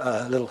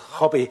a little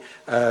hobby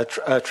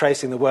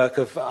tracing the work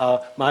of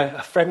my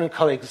friend and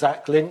colleague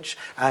Zach Lynch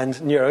and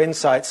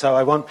NeuroInsight, so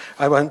I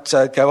won't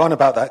go on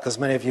about that because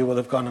many of you will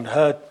have gone and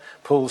heard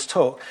Paul's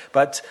talk.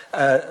 But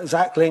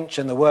Zach Lynch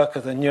and the work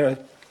of the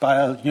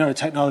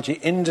Neurotechnology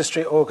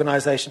Industry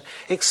Organization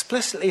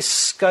explicitly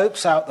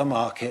scopes out the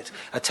market,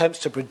 attempts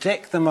to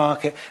predict the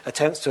market,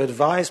 attempts to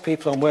advise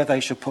people on where they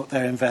should put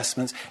their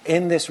investments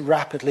in this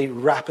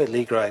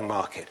rapidly growing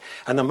market.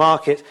 And the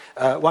market,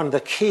 one of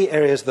the key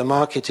areas of the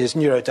market is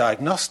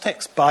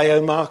neurodiagnostics,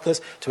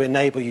 biomarkers to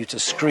enable you to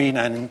screen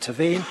and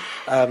intervene.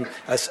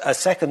 A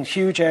second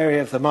huge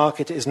area of the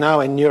market is now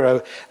in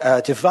neuro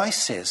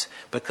devices,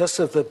 because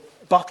of the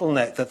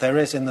bottleneck that there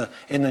is in the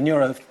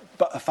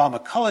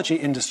pharmacology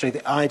industry.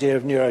 The idea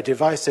of neuro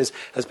devices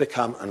has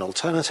become an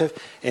alternative.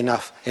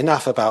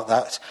 Enough about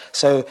that.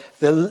 So,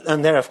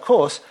 there, of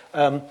course,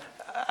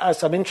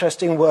 some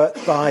interesting work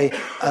by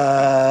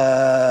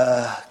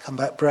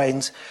Comeback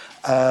Brains.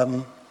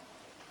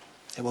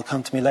 It will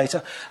come to me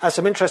later.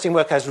 Some interesting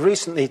work has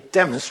recently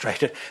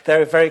demonstrated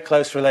there are very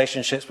close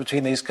relationships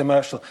between these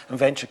commercial and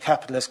venture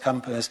capitalist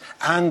companies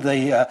and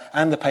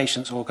the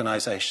patients'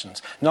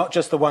 organisations. Not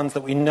just the ones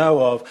that we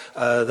know of,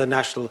 the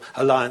National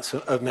Alliance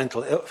for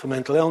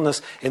Mental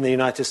Illness in the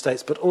United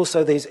States, but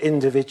also these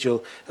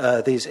individual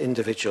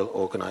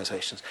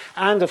organisations.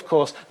 And of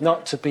course,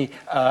 not to be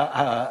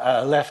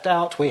left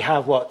out, we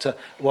have what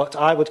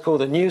I would call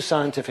the new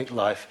scientific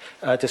life,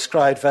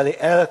 described very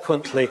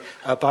eloquently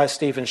by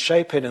Stephen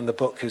Shapin in the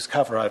book whose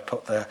cover I've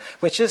put there,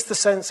 which is the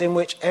sense in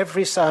which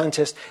every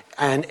scientist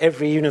and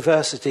every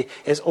university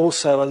is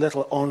also a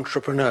little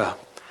entrepreneur.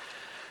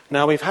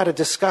 Now, we've had a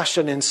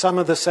discussion in some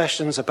of the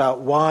sessions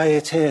about why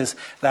it is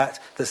that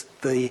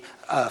the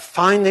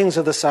findings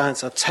of the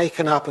science are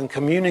taken up and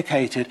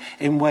communicated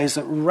in ways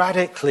that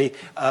radically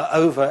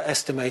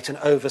overestimate and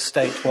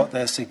overstate what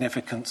their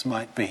significance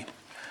might be.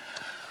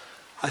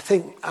 I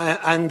think,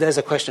 and there's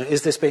a question,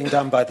 is this being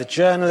done by the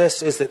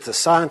journalists, is it the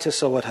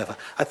scientists or whatever?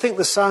 I think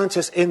the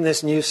scientists in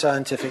this new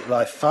scientific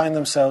life find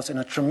themselves in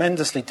a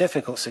tremendously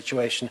difficult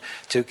situation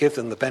to give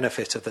them the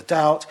benefit of the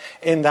doubt,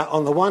 in that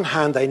on the one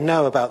hand they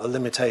know about the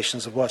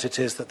limitations of what it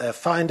is that they're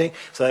finding,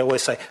 so they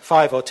always say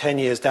 5 or 10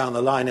 years down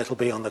the line it'll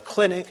be on the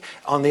clinic.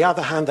 On the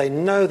other hand, they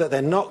know that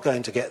they're not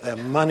going to get their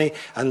money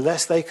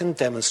unless they can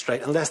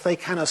demonstrate, unless they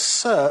can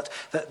assert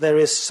that there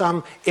is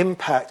some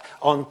impact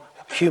on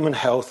human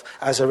health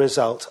as a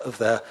result of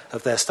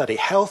their study.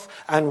 Health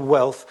and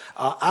wealth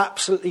are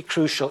absolutely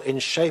crucial in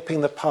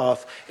shaping the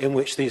path in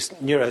which these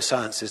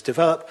neurosciences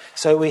develop.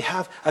 So we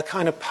have a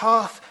kind of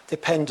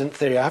path-dependent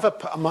theory. I have a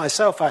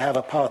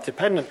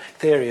path-dependent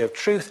theory of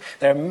truth.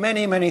 There are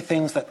many, many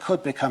things that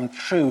could become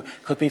true,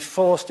 could be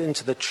forced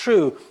into the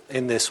true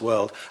in this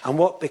world. And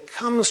what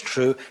becomes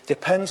true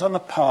depends on the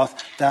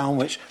path down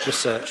which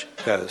research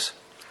goes.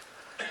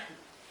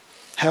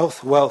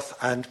 Health, wealth,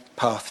 and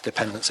path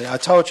dependency. I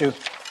told you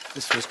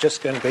this was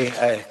just going to be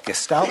a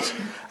gestalt.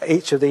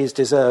 Each of these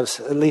deserves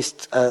at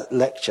least a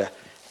lecture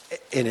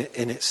in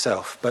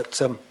itself. But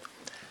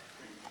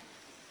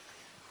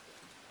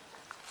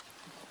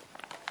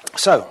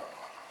so,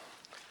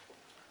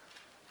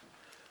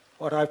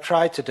 what I've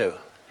tried to do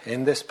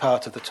in this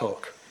part of the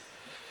talk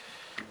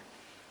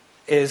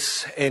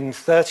is in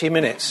 30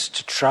 minutes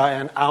to try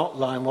and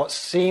outline what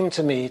seem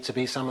to me to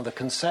be some of the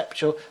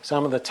conceptual,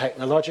 some of the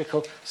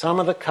technological, some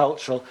of the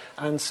cultural,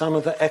 and some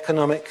of the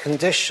economic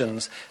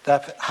conditions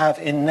that have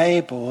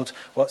enabled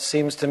what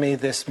seems to me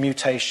this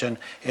mutation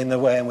in the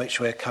way in which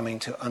we're coming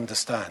to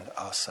understand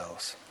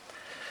ourselves.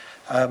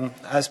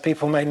 As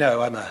people may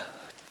know, I'm a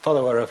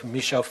follower of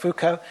Michel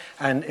Foucault,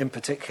 and in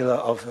particular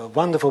of a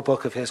wonderful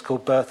book of his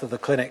called Birth of the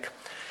Clinic.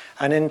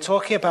 And in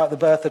talking about the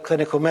birth of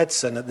clinical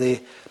medicine at the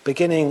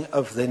beginning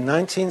of the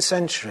 19th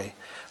century,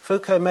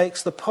 Foucault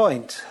makes the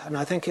point, and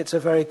I think it's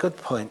a very good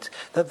point,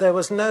 that there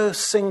was no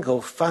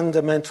single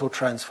fundamental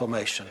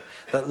transformation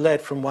that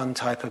led from one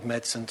type of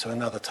medicine to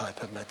another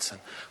type of medicine.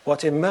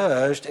 What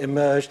emerged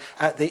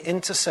at the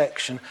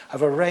intersection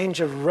of a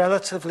range of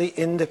relatively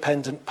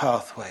independent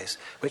pathways,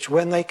 which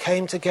when they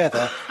came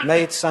together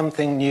made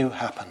something new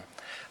happen.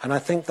 And I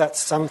think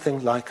that's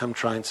something like I'm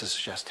trying to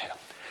suggest here.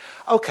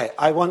 Okay,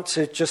 I want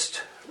to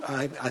just,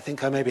 I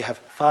think I maybe have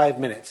 5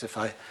 minutes if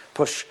I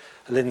push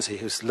Lindsay,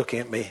 who's looking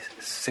at me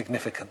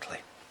significantly.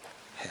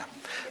 Here.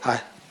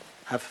 I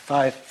have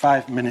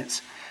five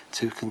minutes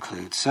to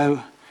conclude.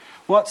 So,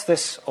 what's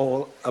this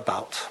all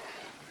about?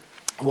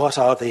 What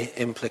are the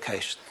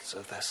implications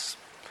of this?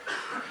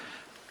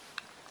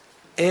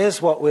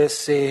 Is what we're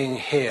seeing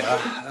here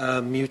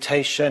a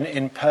mutation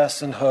in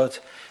personhood,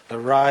 the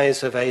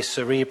rise of a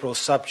cerebral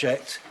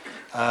subject,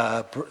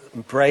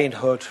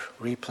 brainhood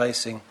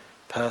replacing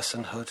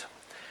personhood?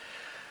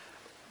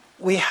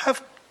 We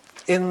have,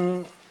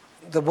 in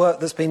the work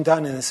that's been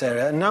done in this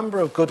area, a number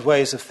of good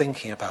ways of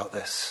thinking about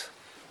this.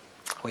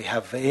 We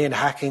have Ian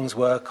Hacking's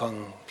work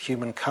on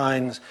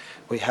humankind.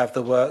 We have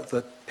the work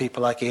that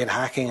people like Ian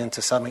Hacking and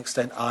to some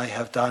extent I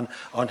have done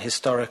on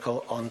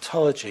historical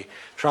ontology,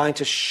 trying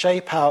to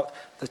shape out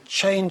the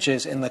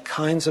changes in the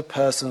kinds of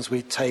persons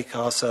we take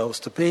ourselves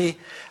to be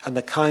and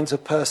the kinds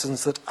of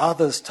persons that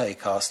others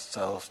take us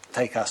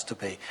to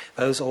be,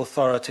 those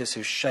authorities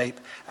who shape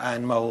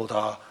and mould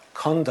our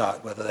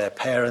conduct, whether they're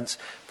parents,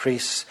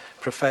 priests,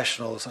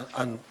 professionals,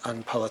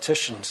 and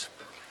politicians.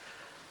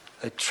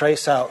 They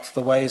trace out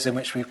the ways in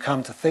which we've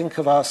come to think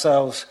of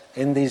ourselves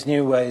in these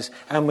new ways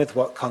and with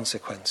what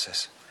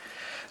consequences.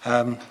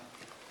 And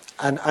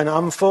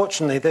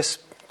unfortunately, this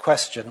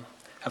question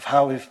of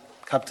how we've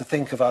come to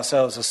think of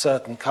ourselves as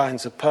certain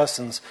kinds of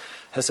persons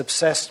has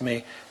obsessed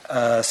me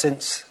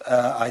since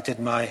I did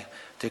my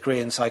degree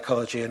in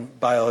psychology and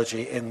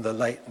biology in the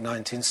late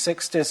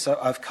 1960s. So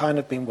I've kind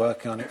of been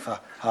working on it for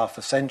half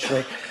a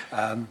century.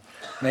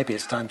 Maybe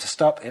it's time to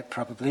stop. It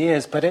probably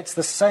is. But it's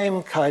the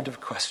same kind of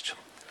question.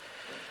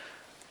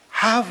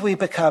 Have we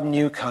become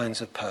new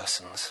kinds of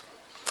persons?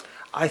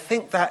 I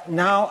think that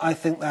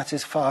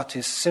is far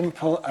too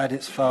simple and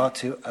it's far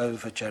too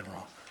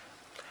overgeneral.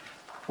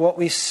 What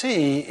we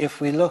see if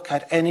we look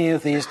at any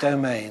of these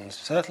domains,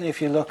 certainly if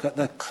you look at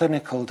the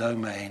clinical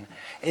domain,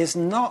 is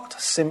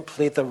not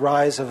simply the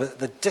rise of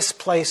the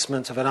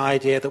displacement of an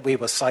idea that we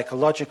were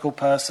psychological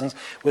persons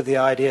with the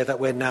idea that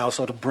we're now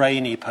sort of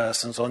brainy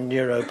persons or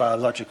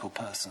neurobiological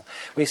persons.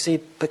 We see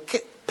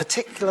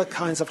particular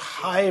kinds of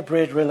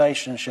hybrid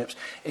relationships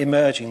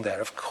emerging there.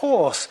 Of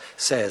course,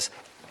 says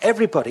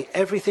everybody,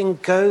 everything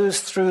goes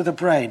through the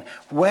brain.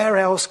 Where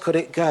else could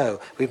it go?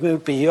 We've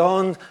moved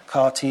beyond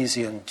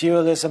Cartesian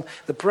dualism.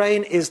 The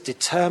brain is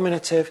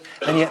determinative,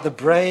 and yet the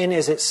brain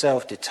is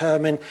itself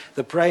determined.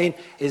 The brain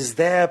is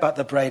there, but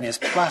the brain is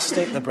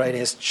plastic, the brain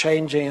is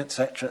changing,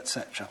 etc.,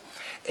 etc.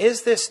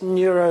 Is this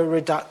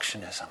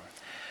neuroreductionism?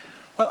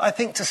 Well, I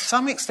think to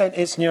some extent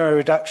it's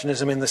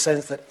neuroreductionism in the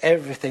sense that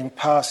everything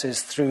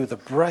passes through the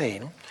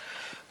brain,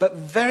 but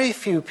very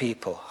few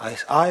people,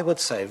 I would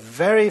say,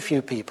 very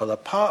few people,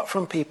 apart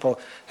from people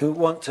who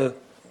want to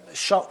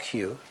shock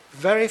you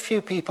very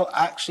few people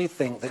actually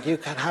think that you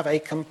can have a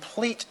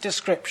complete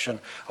description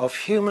of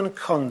human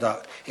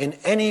conduct in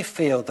any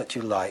field that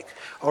you like,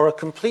 or a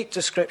complete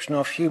description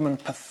of human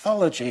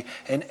pathology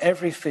in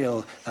any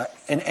field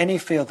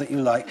that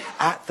you like,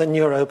 at the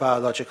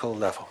neurobiological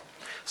level.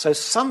 So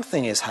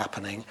something is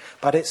happening,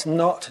 but it's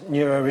not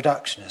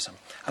neuroreductionism.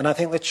 And I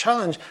think the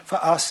challenge for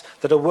us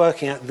that are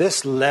working at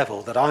this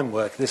level that I'm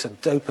working, this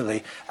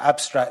dopily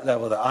abstract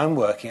level that I'm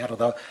working at,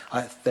 although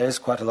there's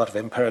quite a lot of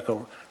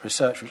empirical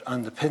research which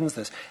underpins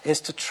this,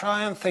 is to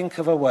try and think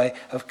of a way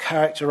of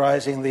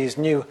characterizing these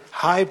new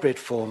hybrid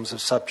forms of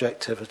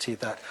subjectivity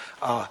that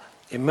are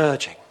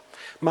emerging.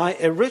 My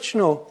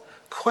original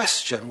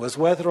question was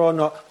whether or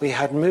not we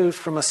had moved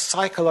from a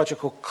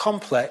psychological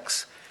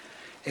complex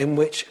in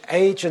which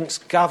agents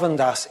governed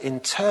us in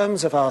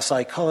terms of our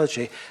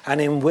psychology,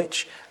 and in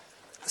which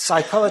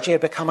psychology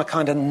had become a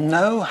kind of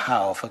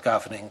know-how for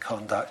governing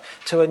conduct,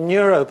 to a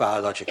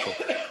neurobiological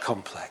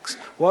complex.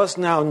 Was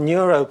now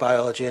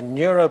neurobiology and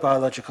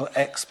neurobiological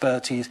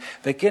expertise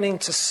beginning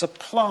to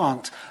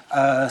supplant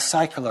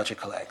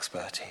psychological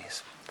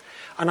expertise?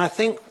 And I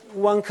think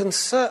one can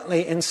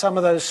certainly, in some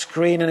of those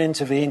screen and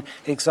intervene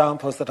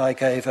examples that I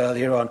gave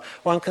earlier on,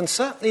 one can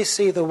certainly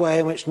see the way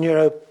in which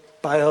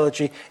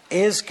neurobiology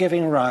is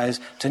giving rise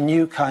to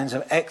new kinds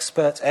of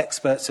experts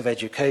of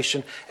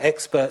education,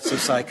 experts of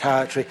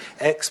psychiatry,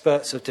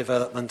 experts of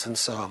development, and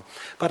so on.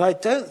 But I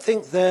don't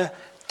think they're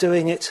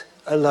doing it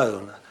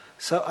alone.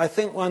 So I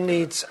think one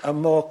needs a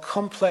more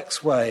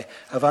complex way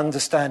of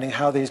understanding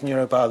how these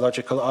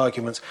neurobiological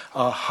arguments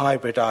are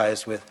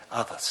hybridized with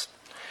others.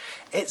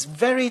 It's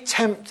very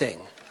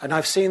tempting, and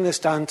I've seen this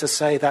done, to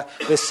say that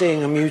we're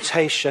seeing a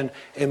mutation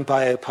in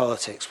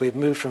biopolitics. We've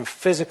moved from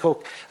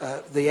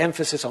the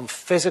emphasis on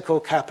physical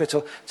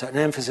capital to an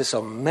emphasis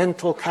on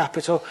mental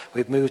capital.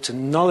 We've moved to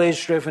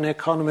knowledge-driven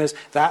economies.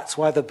 That's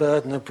why the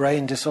burden of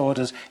brain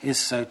disorders is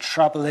so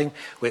troubling.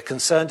 We're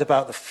concerned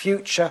about the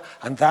future,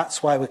 and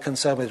that's why we're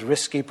concerned with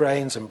risky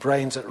brains and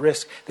brains at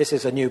risk. This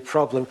is a new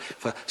problem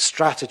for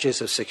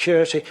strategies of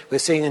security. We're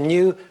seeing a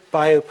new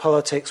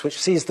biopolitics which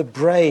sees the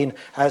brain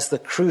as the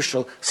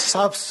crucial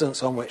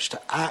substance on which to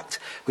act.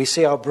 We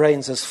see our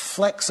brains as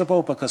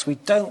flexible because we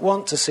don't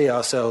want to see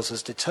ourselves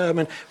as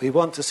determined. We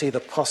want to see the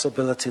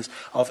possibilities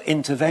of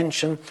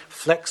intervention,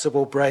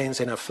 flexible brains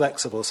in a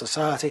flexible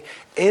society.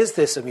 Is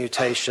this a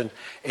mutation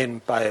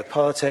in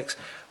biopolitics?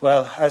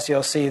 Well, as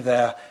you'll see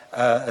there,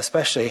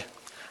 especially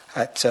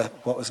at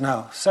what was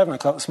now 7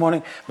 o'clock this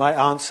morning, my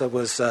answer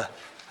was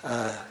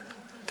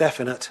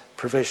definite,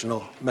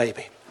 provisional,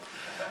 maybe.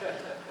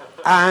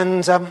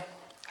 And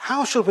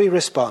how should we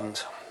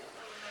respond?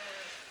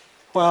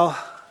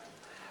 Well,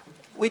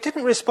 we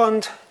didn't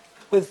respond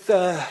with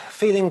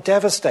feeling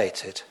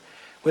devastated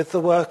with the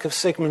work of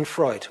Sigmund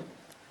Freud.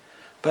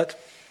 But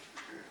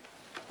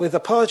with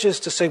apologies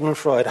to Sigmund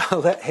Freud, I'll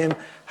let him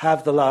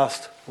have the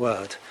last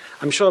word.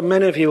 I'm sure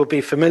many of you will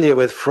be familiar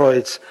with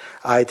Freud's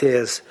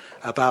ideas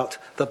about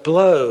the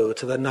blow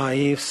to the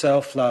naive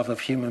self-love of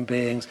human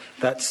beings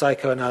that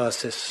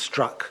psychoanalysis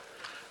struck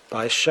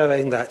by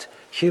showing that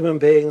human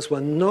beings were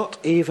not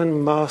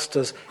even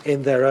masters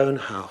in their own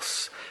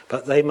house,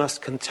 but they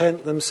must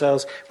content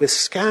themselves with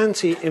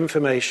scanty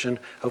information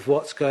of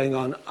what's going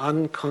on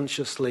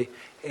unconsciously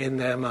in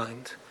their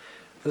mind.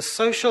 The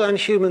social and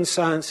human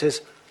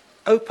sciences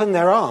opened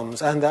their arms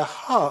and their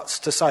hearts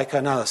to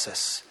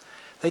psychoanalysis.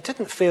 They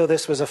didn't feel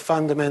this was a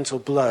fundamental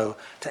blow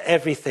to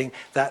everything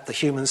that the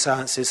human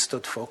sciences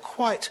stood for.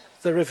 Quite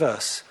the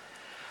reverse.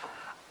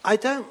 I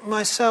don't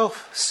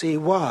myself see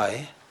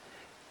why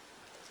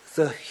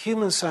the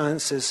human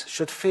sciences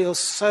should feel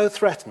so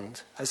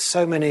threatened, as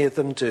so many of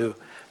them do,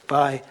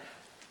 by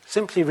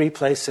simply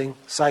replacing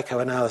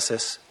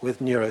psychoanalysis with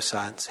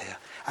neuroscience here,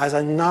 as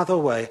another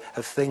way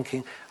of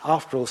thinking,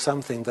 after all,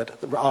 something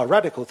that our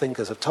radical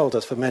thinkers have told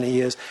us for many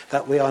years,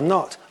 that we are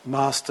not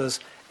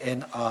masters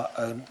in our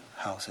own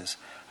houses.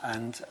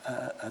 And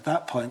at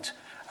that point,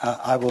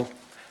 I will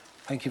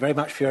thank you very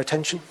much for your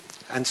attention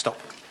and stop.